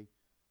that way,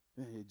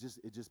 it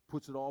just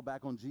puts it all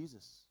back on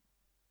Jesus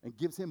and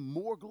gives him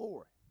more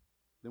glory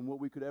than what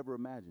we could ever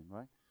imagine,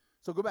 right?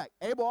 So go back.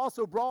 Abel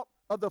also brought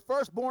of the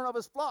firstborn of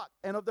his flock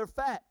and of their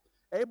fat.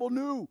 Abel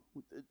knew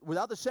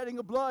without the shedding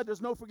of blood,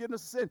 there's no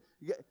forgiveness of sin.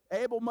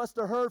 Abel must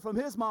have heard from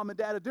his mom and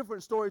dad a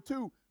different story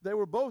too. They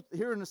were both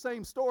hearing the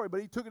same story,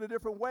 but he took it a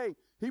different way.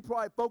 He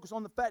probably focused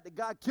on the fact that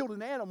God killed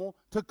an animal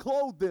to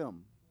clothe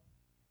them.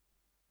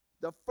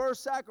 The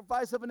first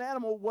sacrifice of an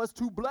animal was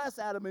to bless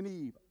Adam and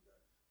Eve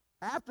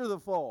after the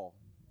fall.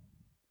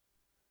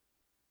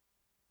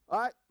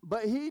 All right,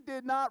 but he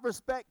did not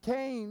respect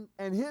Cain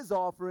and his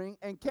offering,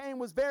 and Cain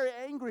was very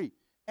angry,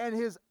 and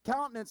his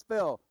countenance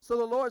fell. So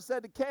the Lord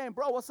said to Cain,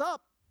 bro, what's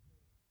up?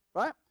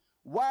 Right?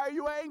 Why are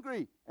you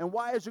angry? And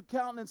why is your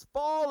countenance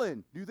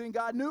fallen? Do you think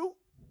God knew?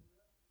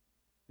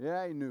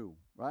 Yeah, he knew,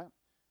 right?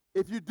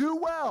 If you do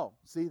well,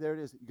 see, there it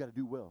is. You got to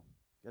do well.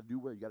 You got to do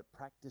well. You got to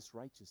practice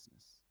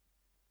righteousness.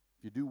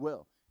 If you do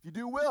well. If you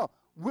do well,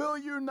 will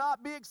you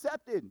not be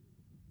accepted?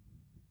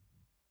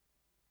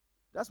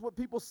 That's what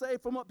people say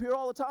from up here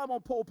all the time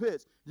on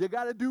pulpits. You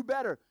got to do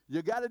better.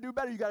 You got to do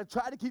better. You got to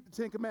try to keep the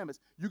 10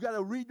 Commandments. You got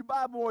to read your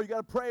Bible more. You got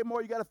to pray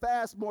more. You got to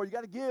fast more. You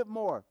got to give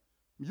more.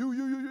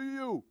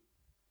 You.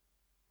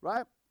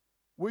 Right?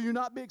 Will you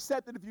not be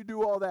accepted if you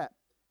do all that?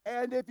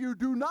 And if you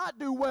do not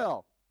do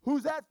well,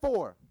 who's that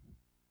for?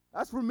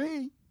 That's for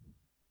me.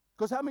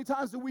 Because how many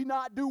times do we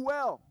not do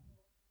well?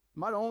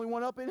 Am I the only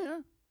one up in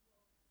here?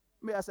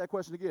 Let me ask that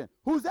question again.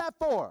 Who's that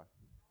for?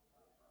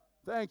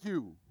 Thank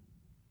you.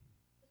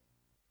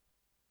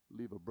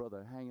 Leave a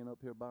brother hanging up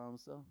here by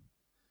himself.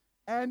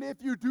 And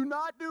if you do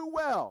not do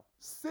well,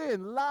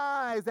 sin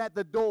lies at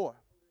the door,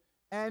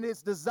 and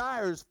its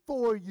desires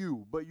for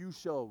you, but you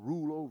shall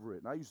rule over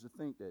it. And I used to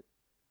think that,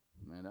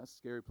 man, that's a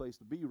scary place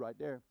to be right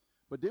there.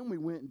 But then we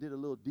went and did a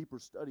little deeper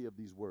study of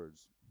these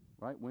words,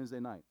 right? Wednesday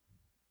night.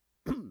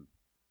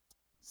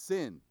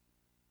 Sin.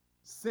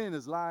 Sin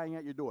is lying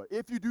at your door.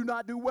 If you do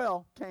not do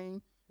well,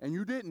 Cain, and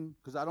you didn't,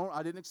 because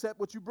I didn't accept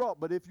what you brought,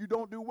 but if you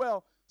don't do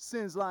well,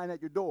 sin's lying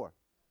at your door.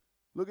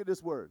 Look at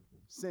this word,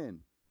 sin.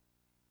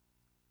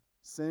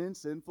 Sin,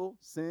 sinful,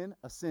 sin,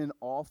 a sin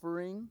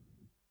offering,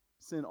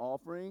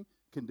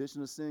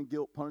 condition of sin,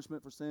 guilt,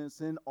 punishment for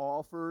sin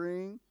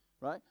offering,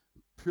 right?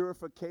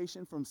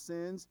 Purification from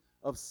sins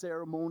of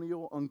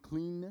ceremonial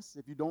uncleanness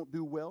if you don't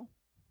do well,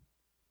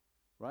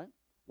 right?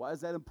 Why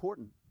is that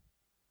important?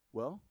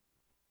 Well,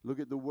 look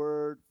at the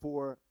word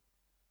for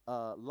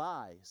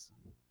lies.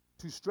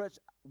 To stretch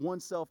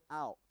oneself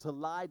out, to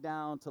lie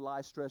down, to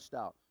lie stretched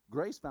out.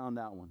 Grace found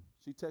that one.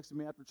 She texted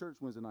me after church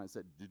Wednesday night and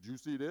said, did you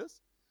see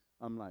this?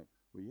 I'm like,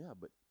 well, yeah,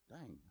 but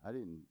dang, I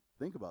didn't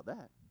think about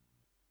that.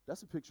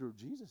 That's a picture of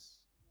Jesus,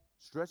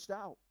 stretched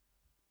out.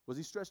 Was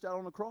he stretched out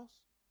on the cross?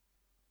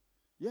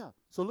 Yeah.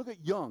 So look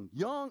at Young.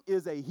 Young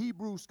is a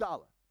Hebrew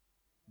scholar,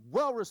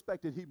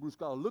 well-respected Hebrew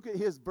scholar. Look at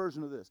his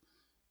version of this.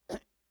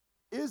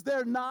 Is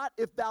there not,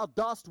 if thou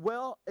dost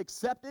well,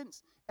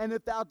 acceptance, and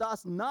if thou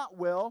dost not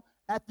well,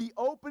 at the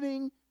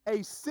opening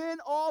a sin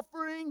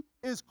offering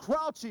is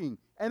crouching,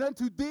 and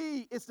unto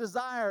thee its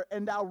desire,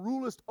 and thou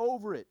rulest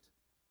over it.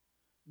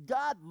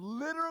 God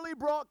literally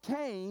brought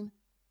Cain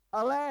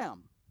a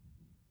lamb.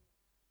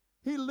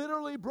 He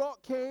literally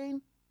brought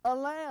Cain a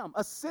lamb,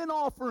 a sin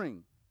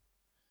offering,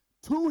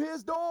 to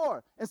his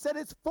door, and said,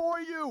 it's for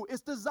you.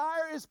 Its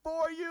desire is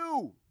for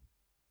you.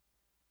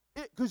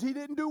 Because he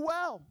didn't do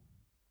well.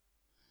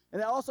 And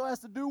it also has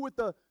to do with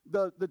the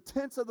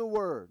tense of the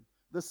word,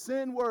 the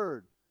sin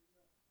word.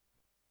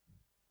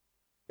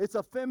 It's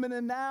a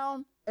feminine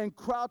noun, and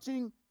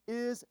crouching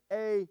is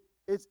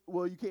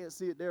well, you can't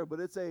see it there, but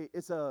it's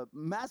a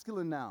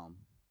masculine noun.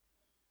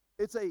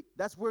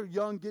 That's where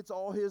Young gets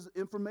all his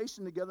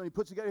information together, and he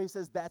puts together, he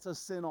says, that's a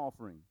sin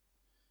offering.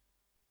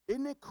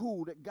 Isn't it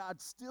cool that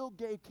God still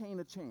gave Cain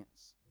a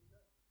chance?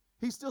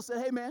 He still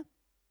said, hey, man,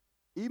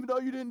 Even though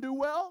you didn't do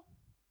well,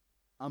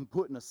 I'm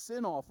putting a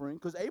sin offering,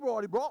 because Abel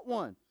already brought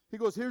one. He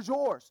goes, here's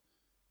yours.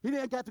 He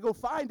didn't have to go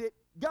find it.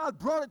 God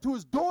brought it to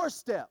his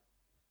doorstep.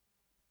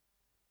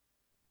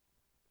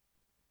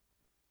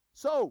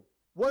 So,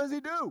 what does he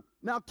do?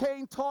 Now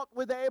Cain talked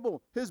with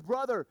Abel, his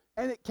brother,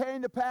 and it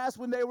came to pass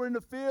when they were in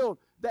the field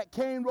that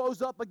Cain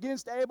rose up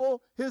against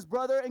Abel, his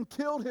brother, and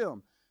killed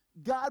him.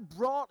 God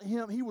brought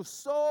him. He was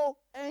so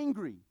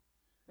angry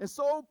and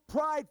so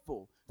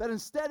prideful that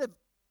instead of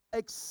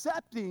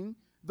accepting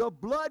the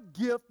blood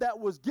gift that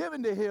was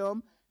given to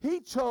him, he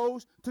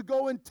chose to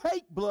go and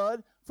take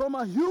blood from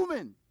a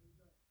human.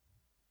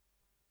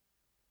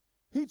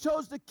 He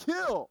chose to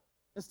kill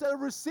instead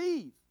of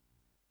receive.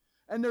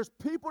 And there's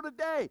people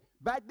today,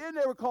 back then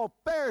they were called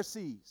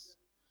Pharisees,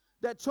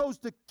 that chose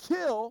to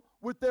kill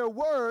with their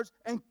words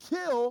and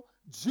kill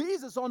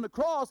Jesus on the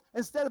cross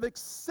instead of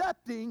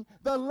accepting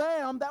the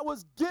lamb that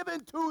was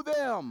given to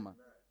them.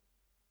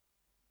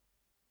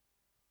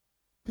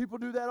 People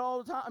do that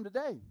all the time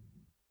today.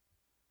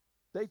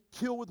 They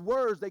kill with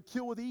words. They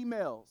kill with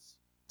emails,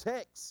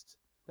 text.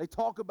 They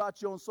talk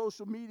about you on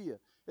social media.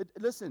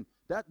 Listen,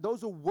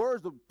 those are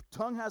words. The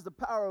tongue has the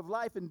power of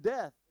life and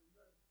death.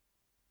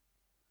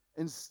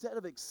 Instead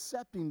of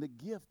accepting the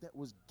gift that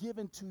was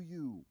given to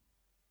you.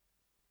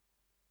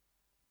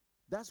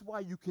 That's why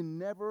you can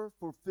never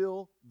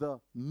fulfill the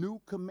new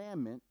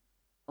commandment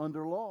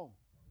under law.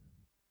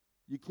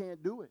 You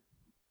can't do it.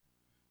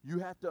 You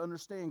have to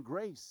understand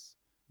grace.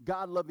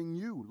 God loving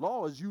you.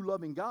 Law is you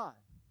loving God.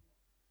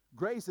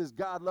 Grace is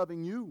God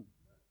loving you.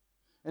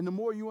 And the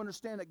more you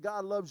understand that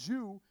God loves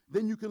you,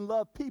 then you can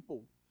love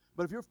people.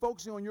 But if you're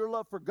focusing on your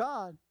love for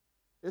God,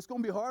 it's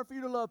going to be hard for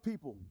you to love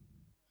people.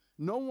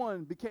 No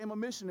one became a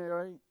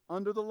missionary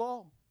under the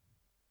law.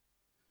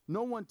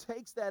 No one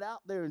takes that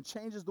out there and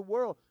changes the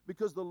world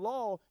because the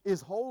law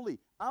is holy.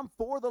 I'm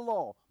for the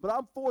law, but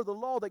I'm for the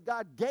law that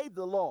God gave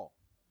the law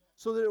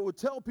so that it would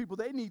tell people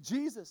they need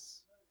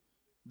Jesus.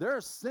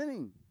 They're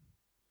sinning.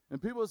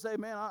 And people say,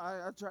 man,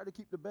 I try to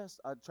keep the best.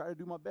 I try to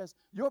do my best.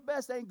 Your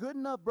best ain't good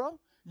enough, bro.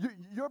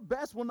 Your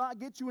best will not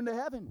get you into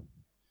heaven.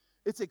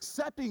 It's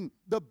accepting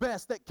the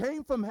best that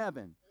came from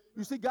heaven.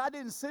 You see, God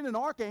didn't send an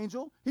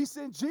archangel. He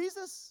sent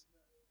Jesus.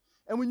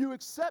 And when you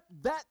accept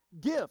that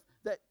gift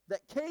that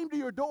came to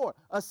your door,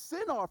 a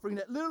sin offering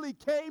that literally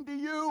came to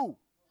you,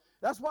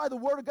 that's why the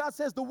Word of God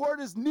says the Word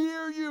is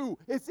near you.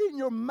 It's in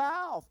your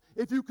mouth.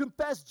 If you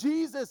confess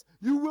Jesus,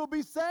 you will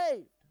be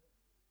saved.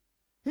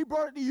 He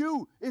brought it to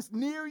you. It's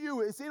near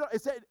you. It's in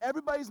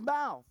everybody's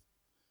mouth.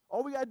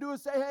 All we got to do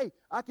is say, hey,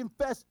 I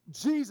confess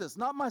Jesus,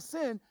 not my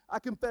sin. I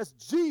confess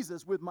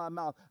Jesus with my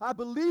mouth. I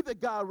believe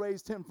that God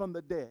raised him from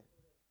the dead.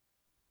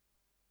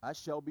 I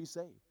shall be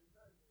saved.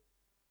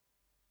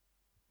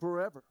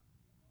 Forever.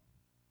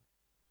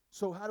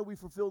 So how do we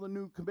fulfill the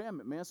new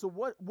commandment, man? So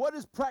what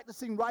is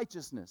practicing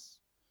righteousness?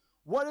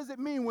 What does it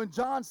mean when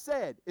John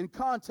said in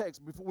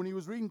context before when he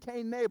was reading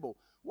Cain and Abel?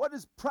 What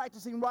is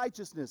practicing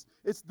righteousness?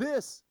 It's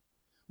this.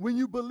 When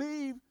you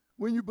believe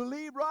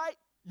right,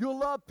 you'll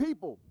love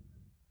people.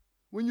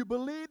 When you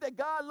believe that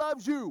God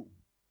loves you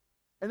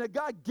and that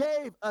God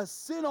gave a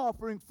sin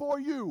offering for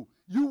you,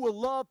 you will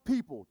love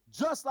people.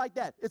 Just like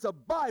that. It's a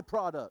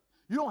byproduct.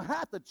 You don't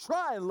have to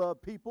try and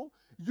love people.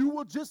 You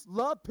will just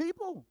love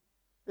people.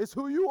 It's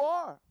who you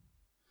are.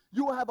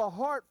 You will have a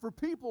heart for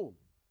people.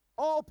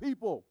 All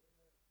people.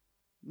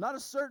 Not a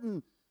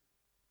certain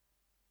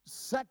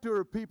sector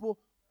of people.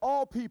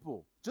 All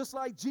people. Just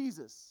like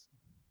Jesus.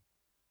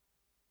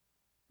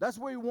 That's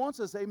where he wants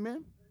us.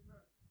 Amen.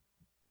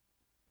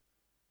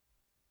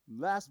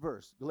 Last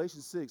verse,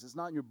 Galatians 6. It's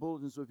not in your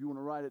bulletin, so if you want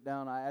to write it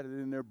down, I added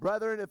it in there.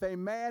 Brethren, if a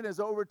man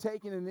is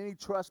overtaken in any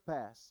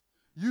trespass,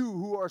 you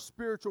who are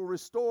spiritual,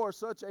 restore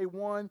such a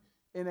one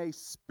in a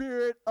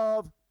spirit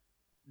of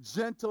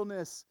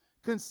gentleness,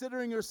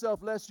 considering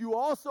yourself, lest you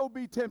also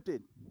be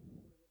tempted.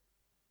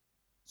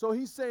 So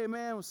he's saying,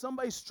 man, when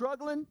somebody's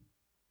struggling,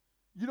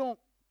 you don't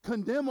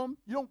condemn them.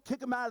 You don't kick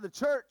them out of the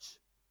church.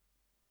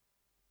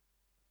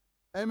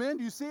 Amen?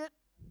 Do you see it?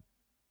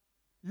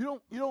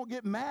 You don't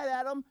get mad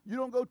at them. You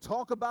don't go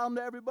talk about them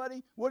to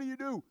everybody. What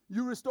do?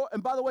 You restore.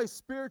 And by the way,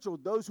 spiritual,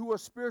 those who are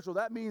spiritual,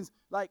 that means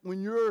like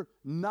when you're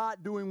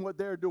not doing what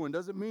they're doing.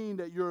 Doesn't mean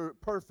that you're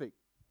perfect.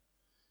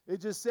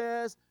 It just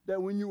says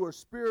that when you are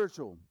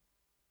spiritual,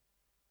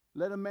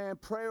 let a man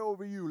pray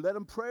over you. Let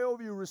him pray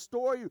over you,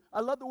 restore you.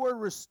 I love the word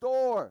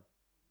restore.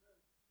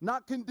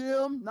 Not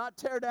condemn, not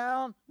tear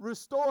down,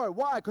 restore.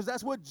 Why? Because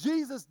that's what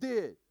Jesus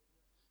did.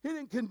 He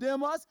didn't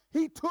condemn us.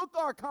 He took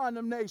our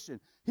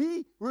condemnation.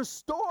 He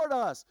restored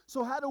us.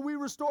 So how do we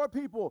restore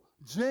people?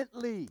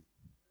 Gently.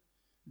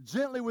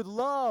 Gently with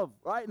love,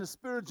 right? In the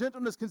spirit of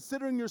gentleness,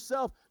 considering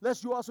yourself,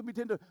 lest you also be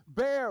tempted.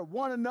 Bear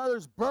one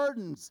another's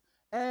burdens,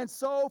 and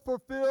so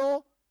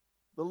fulfill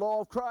the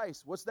law of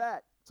Christ. What's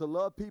that? To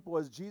love people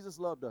as Jesus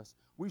loved us.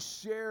 We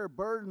share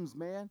burdens,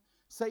 man.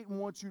 Satan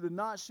wants you to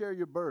not share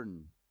your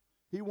burden.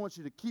 He wants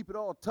you to keep it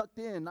all tucked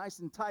in, nice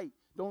and tight.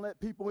 Don't let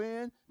people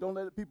in. Don't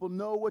let people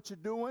know what you're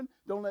doing.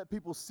 Don't let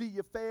people see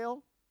you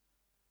fail.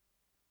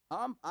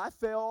 I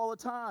fail all the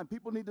time.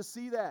 People need to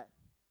see that.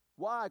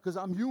 Why? Because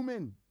I'm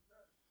human.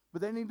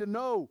 But they need to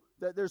know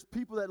that there's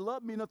people that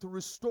love me enough to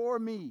restore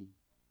me.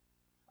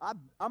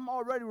 I'm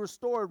already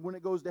restored when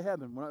it goes to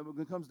heaven, when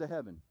it comes to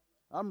heaven.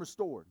 I'm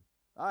restored.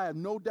 I have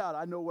no doubt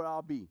I know where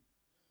I'll be.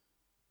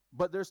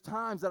 But there's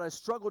times that I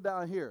struggle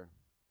down here.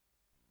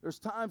 There's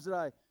times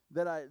that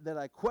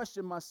I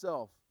question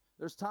myself.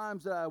 There's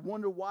times that I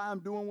wonder why I'm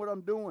doing what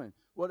I'm doing.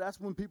 Well, that's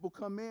when people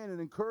come in and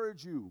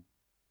encourage you.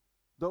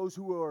 Those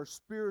who are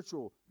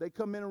spiritual, they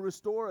come in and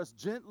restore us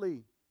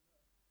gently.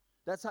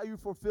 That's how you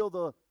fulfill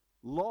the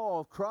law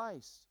of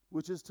Christ,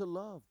 which is to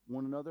love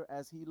one another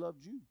as he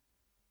loved you.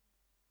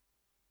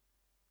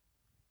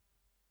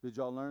 Did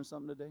y'all learn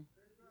something today?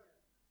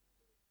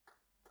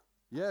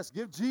 Yes,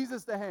 give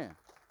Jesus the hand.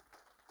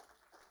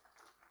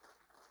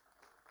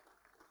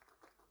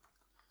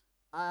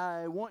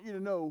 I want you to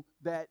know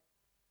that,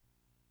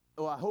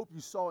 I hope you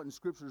saw it in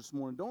Scripture this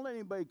morning. Don't let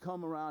anybody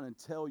come around and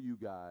tell you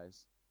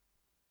guys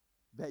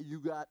that you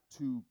got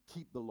to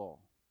keep the law.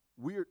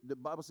 The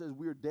Bible says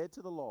we are dead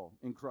to the law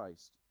in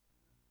Christ.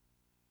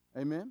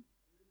 Amen?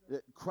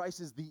 That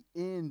Christ is the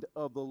end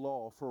of the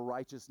law for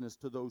righteousness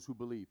to those who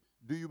believe.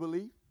 Do you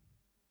believe?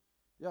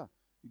 Yeah.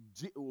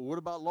 What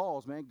about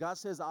laws, man? God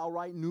says, I'll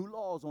write new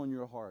laws on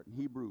your heart in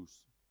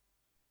Hebrews.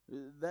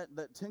 That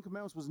 10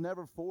 Commandments was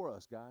never for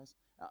us, guys.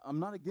 I'm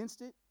not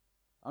against it.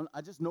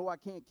 I just know I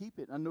can't keep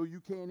it. I know you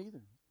can't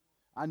either.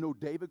 I know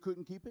David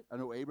couldn't keep it. I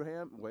know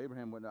Abraham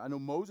wouldn't. I know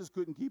Moses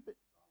couldn't keep it.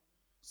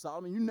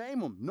 Solomon, you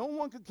name them. No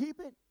one could keep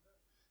it.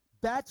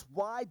 That's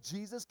why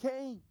Jesus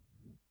came.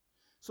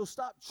 So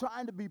stop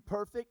trying to be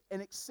perfect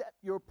and accept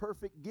your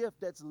perfect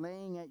gift that's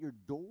laying at your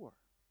door.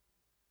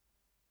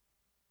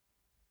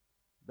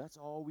 That's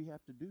all we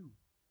have to do.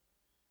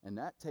 And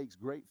that takes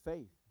great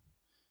faith.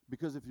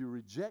 Because if you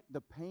reject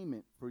the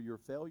payment for your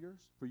failures,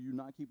 for you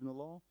not keeping the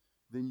law,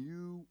 then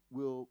you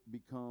will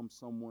become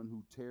someone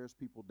who tears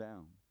people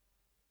down.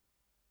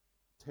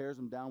 Tears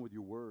them down with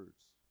your words.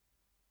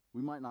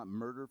 We might not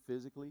murder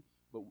physically,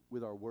 but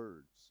with our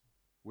words,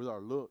 with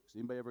our looks.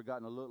 Anybody ever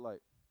gotten a look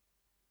like?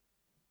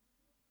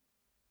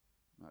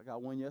 I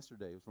got one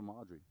yesterday. It was from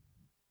Audrey.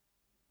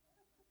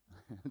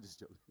 Just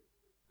joking.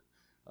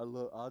 I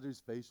love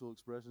Audrey's facial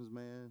expressions,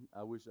 man.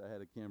 I wish I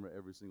had a camera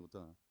every single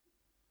time.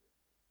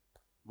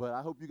 But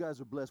I hope you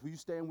guys are blessed. Will you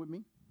stand with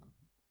me?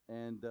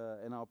 And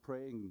I'll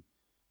pray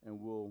and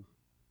we'll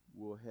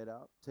head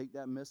out. Take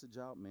that message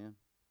out, man.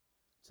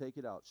 Take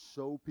it out.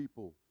 Show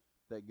people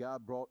that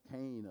God brought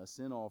Cain a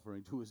sin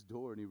offering to his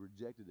door and he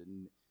rejected it,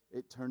 and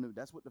it turned him.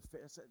 That's what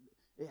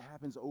it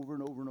happens over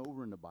and over and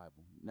over in the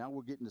Bible. Now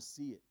we're getting to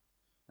see it.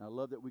 And I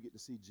love that we get to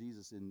see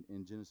Jesus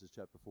in Genesis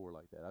chapter 4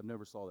 like that. I've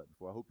never saw that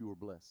before. I hope you were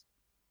blessed.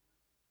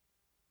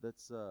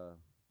 Let's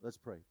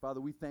pray. Father,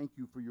 we thank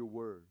you for your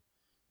word.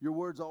 Your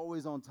word's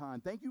always on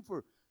time. Thank you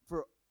for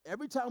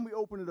every time we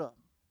open it up.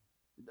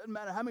 It doesn't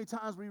matter how many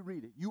times we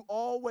read it. You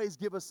always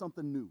give us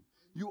something new.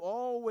 You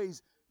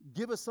always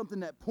give us something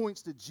that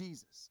points to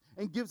Jesus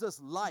and gives us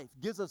life,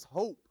 gives us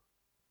hope.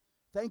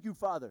 Thank you,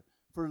 Father,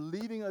 for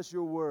leaving us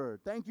your word.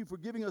 Thank you for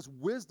giving us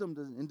wisdom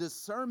and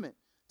discernment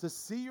to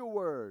see your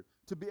word,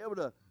 to be able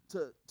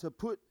to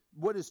put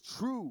what is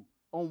true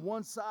on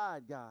one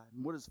side, God,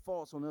 and what is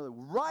false on the other.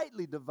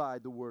 Rightly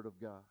divide the word of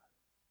God.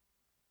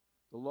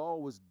 The law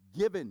was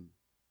given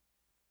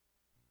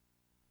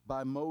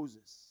by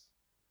Moses,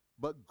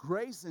 but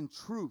grace and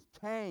truth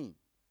came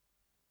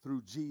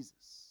through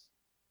Jesus.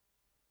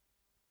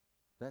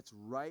 That's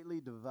rightly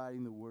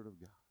dividing the word of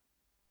God.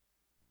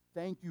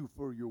 Thank you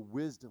for your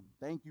wisdom.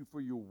 Thank you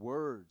for your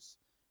words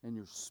and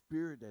your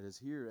spirit that is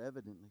here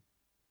evidently.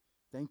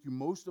 Thank you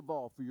most of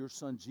all for your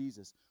son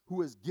Jesus,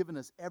 who has given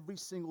us every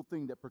single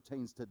thing that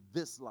pertains to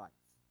this life.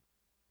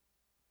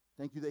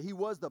 Thank you that he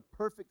was the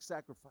perfect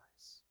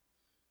sacrifice.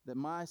 That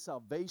my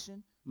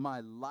salvation, my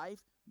life,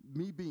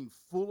 me being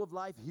full of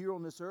life here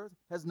on this earth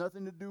has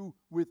nothing to do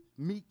with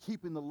me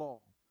keeping the law,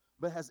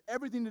 but has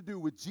everything to do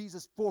with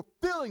Jesus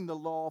fulfilling the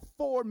law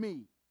for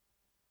me.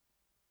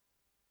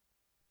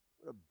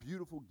 What a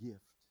beautiful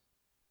gift.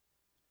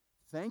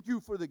 Thank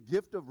you for the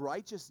gift of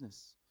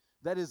righteousness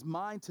that is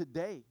mine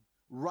today,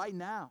 right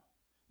now,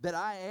 that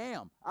I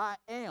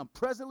am,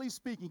 presently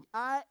speaking,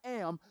 I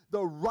am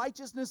the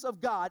righteousness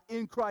of God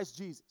in Christ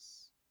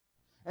Jesus.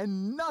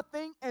 And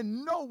nothing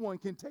and no one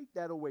can take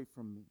that away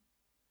from me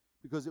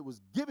because it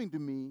was given to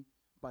me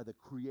by the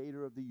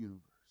creator of the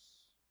universe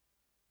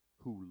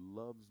who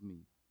loves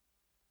me.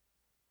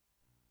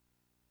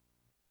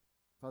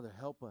 Father,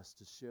 help us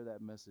to share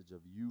that message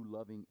of you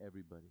loving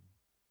everybody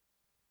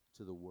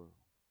to the world.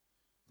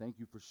 Thank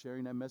you for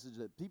sharing that message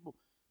that people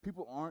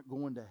aren't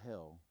going to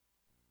hell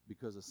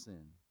because of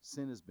sin.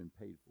 Sin has been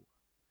paid for.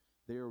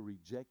 They are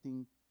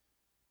rejecting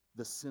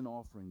the sin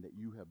offering that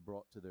you have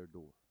brought to their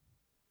door.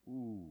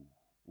 Ooh.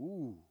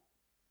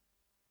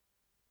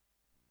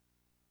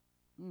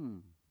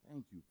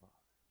 Thank you, Father.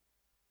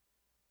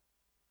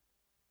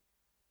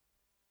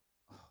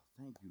 Oh,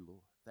 thank you,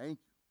 Lord. Thank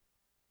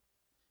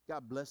you.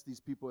 God bless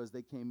these people as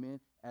they came in,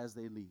 as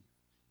they leave.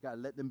 God,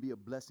 let them be a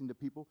blessing to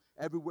people.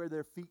 Everywhere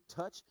their feet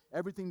touch,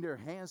 everything their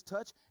hands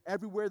touch,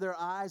 everywhere their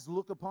eyes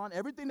look upon,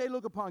 everything they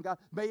look upon, God,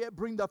 may it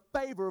bring the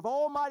favor of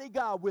Almighty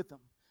God with them.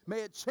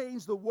 May it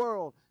change the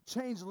world,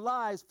 change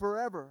lives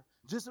forever,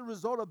 just a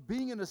result of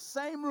being in the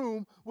same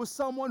room with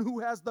someone who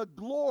has the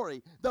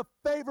glory, the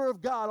favor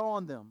of God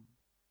on them.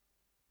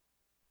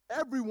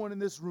 Everyone in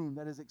this room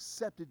that has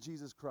accepted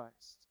Jesus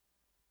Christ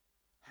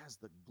has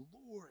the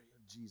glory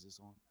of Jesus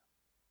on them.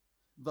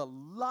 The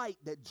light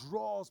that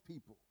draws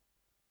people.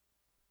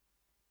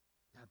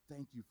 God,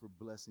 thank you for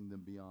blessing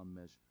them beyond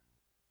measure.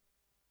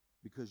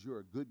 Because you're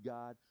a good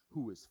God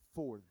who is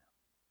for them.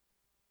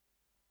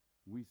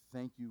 We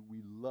thank you.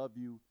 We love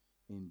you.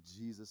 In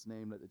Jesus'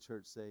 name, let the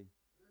church say,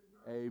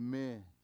 Amen.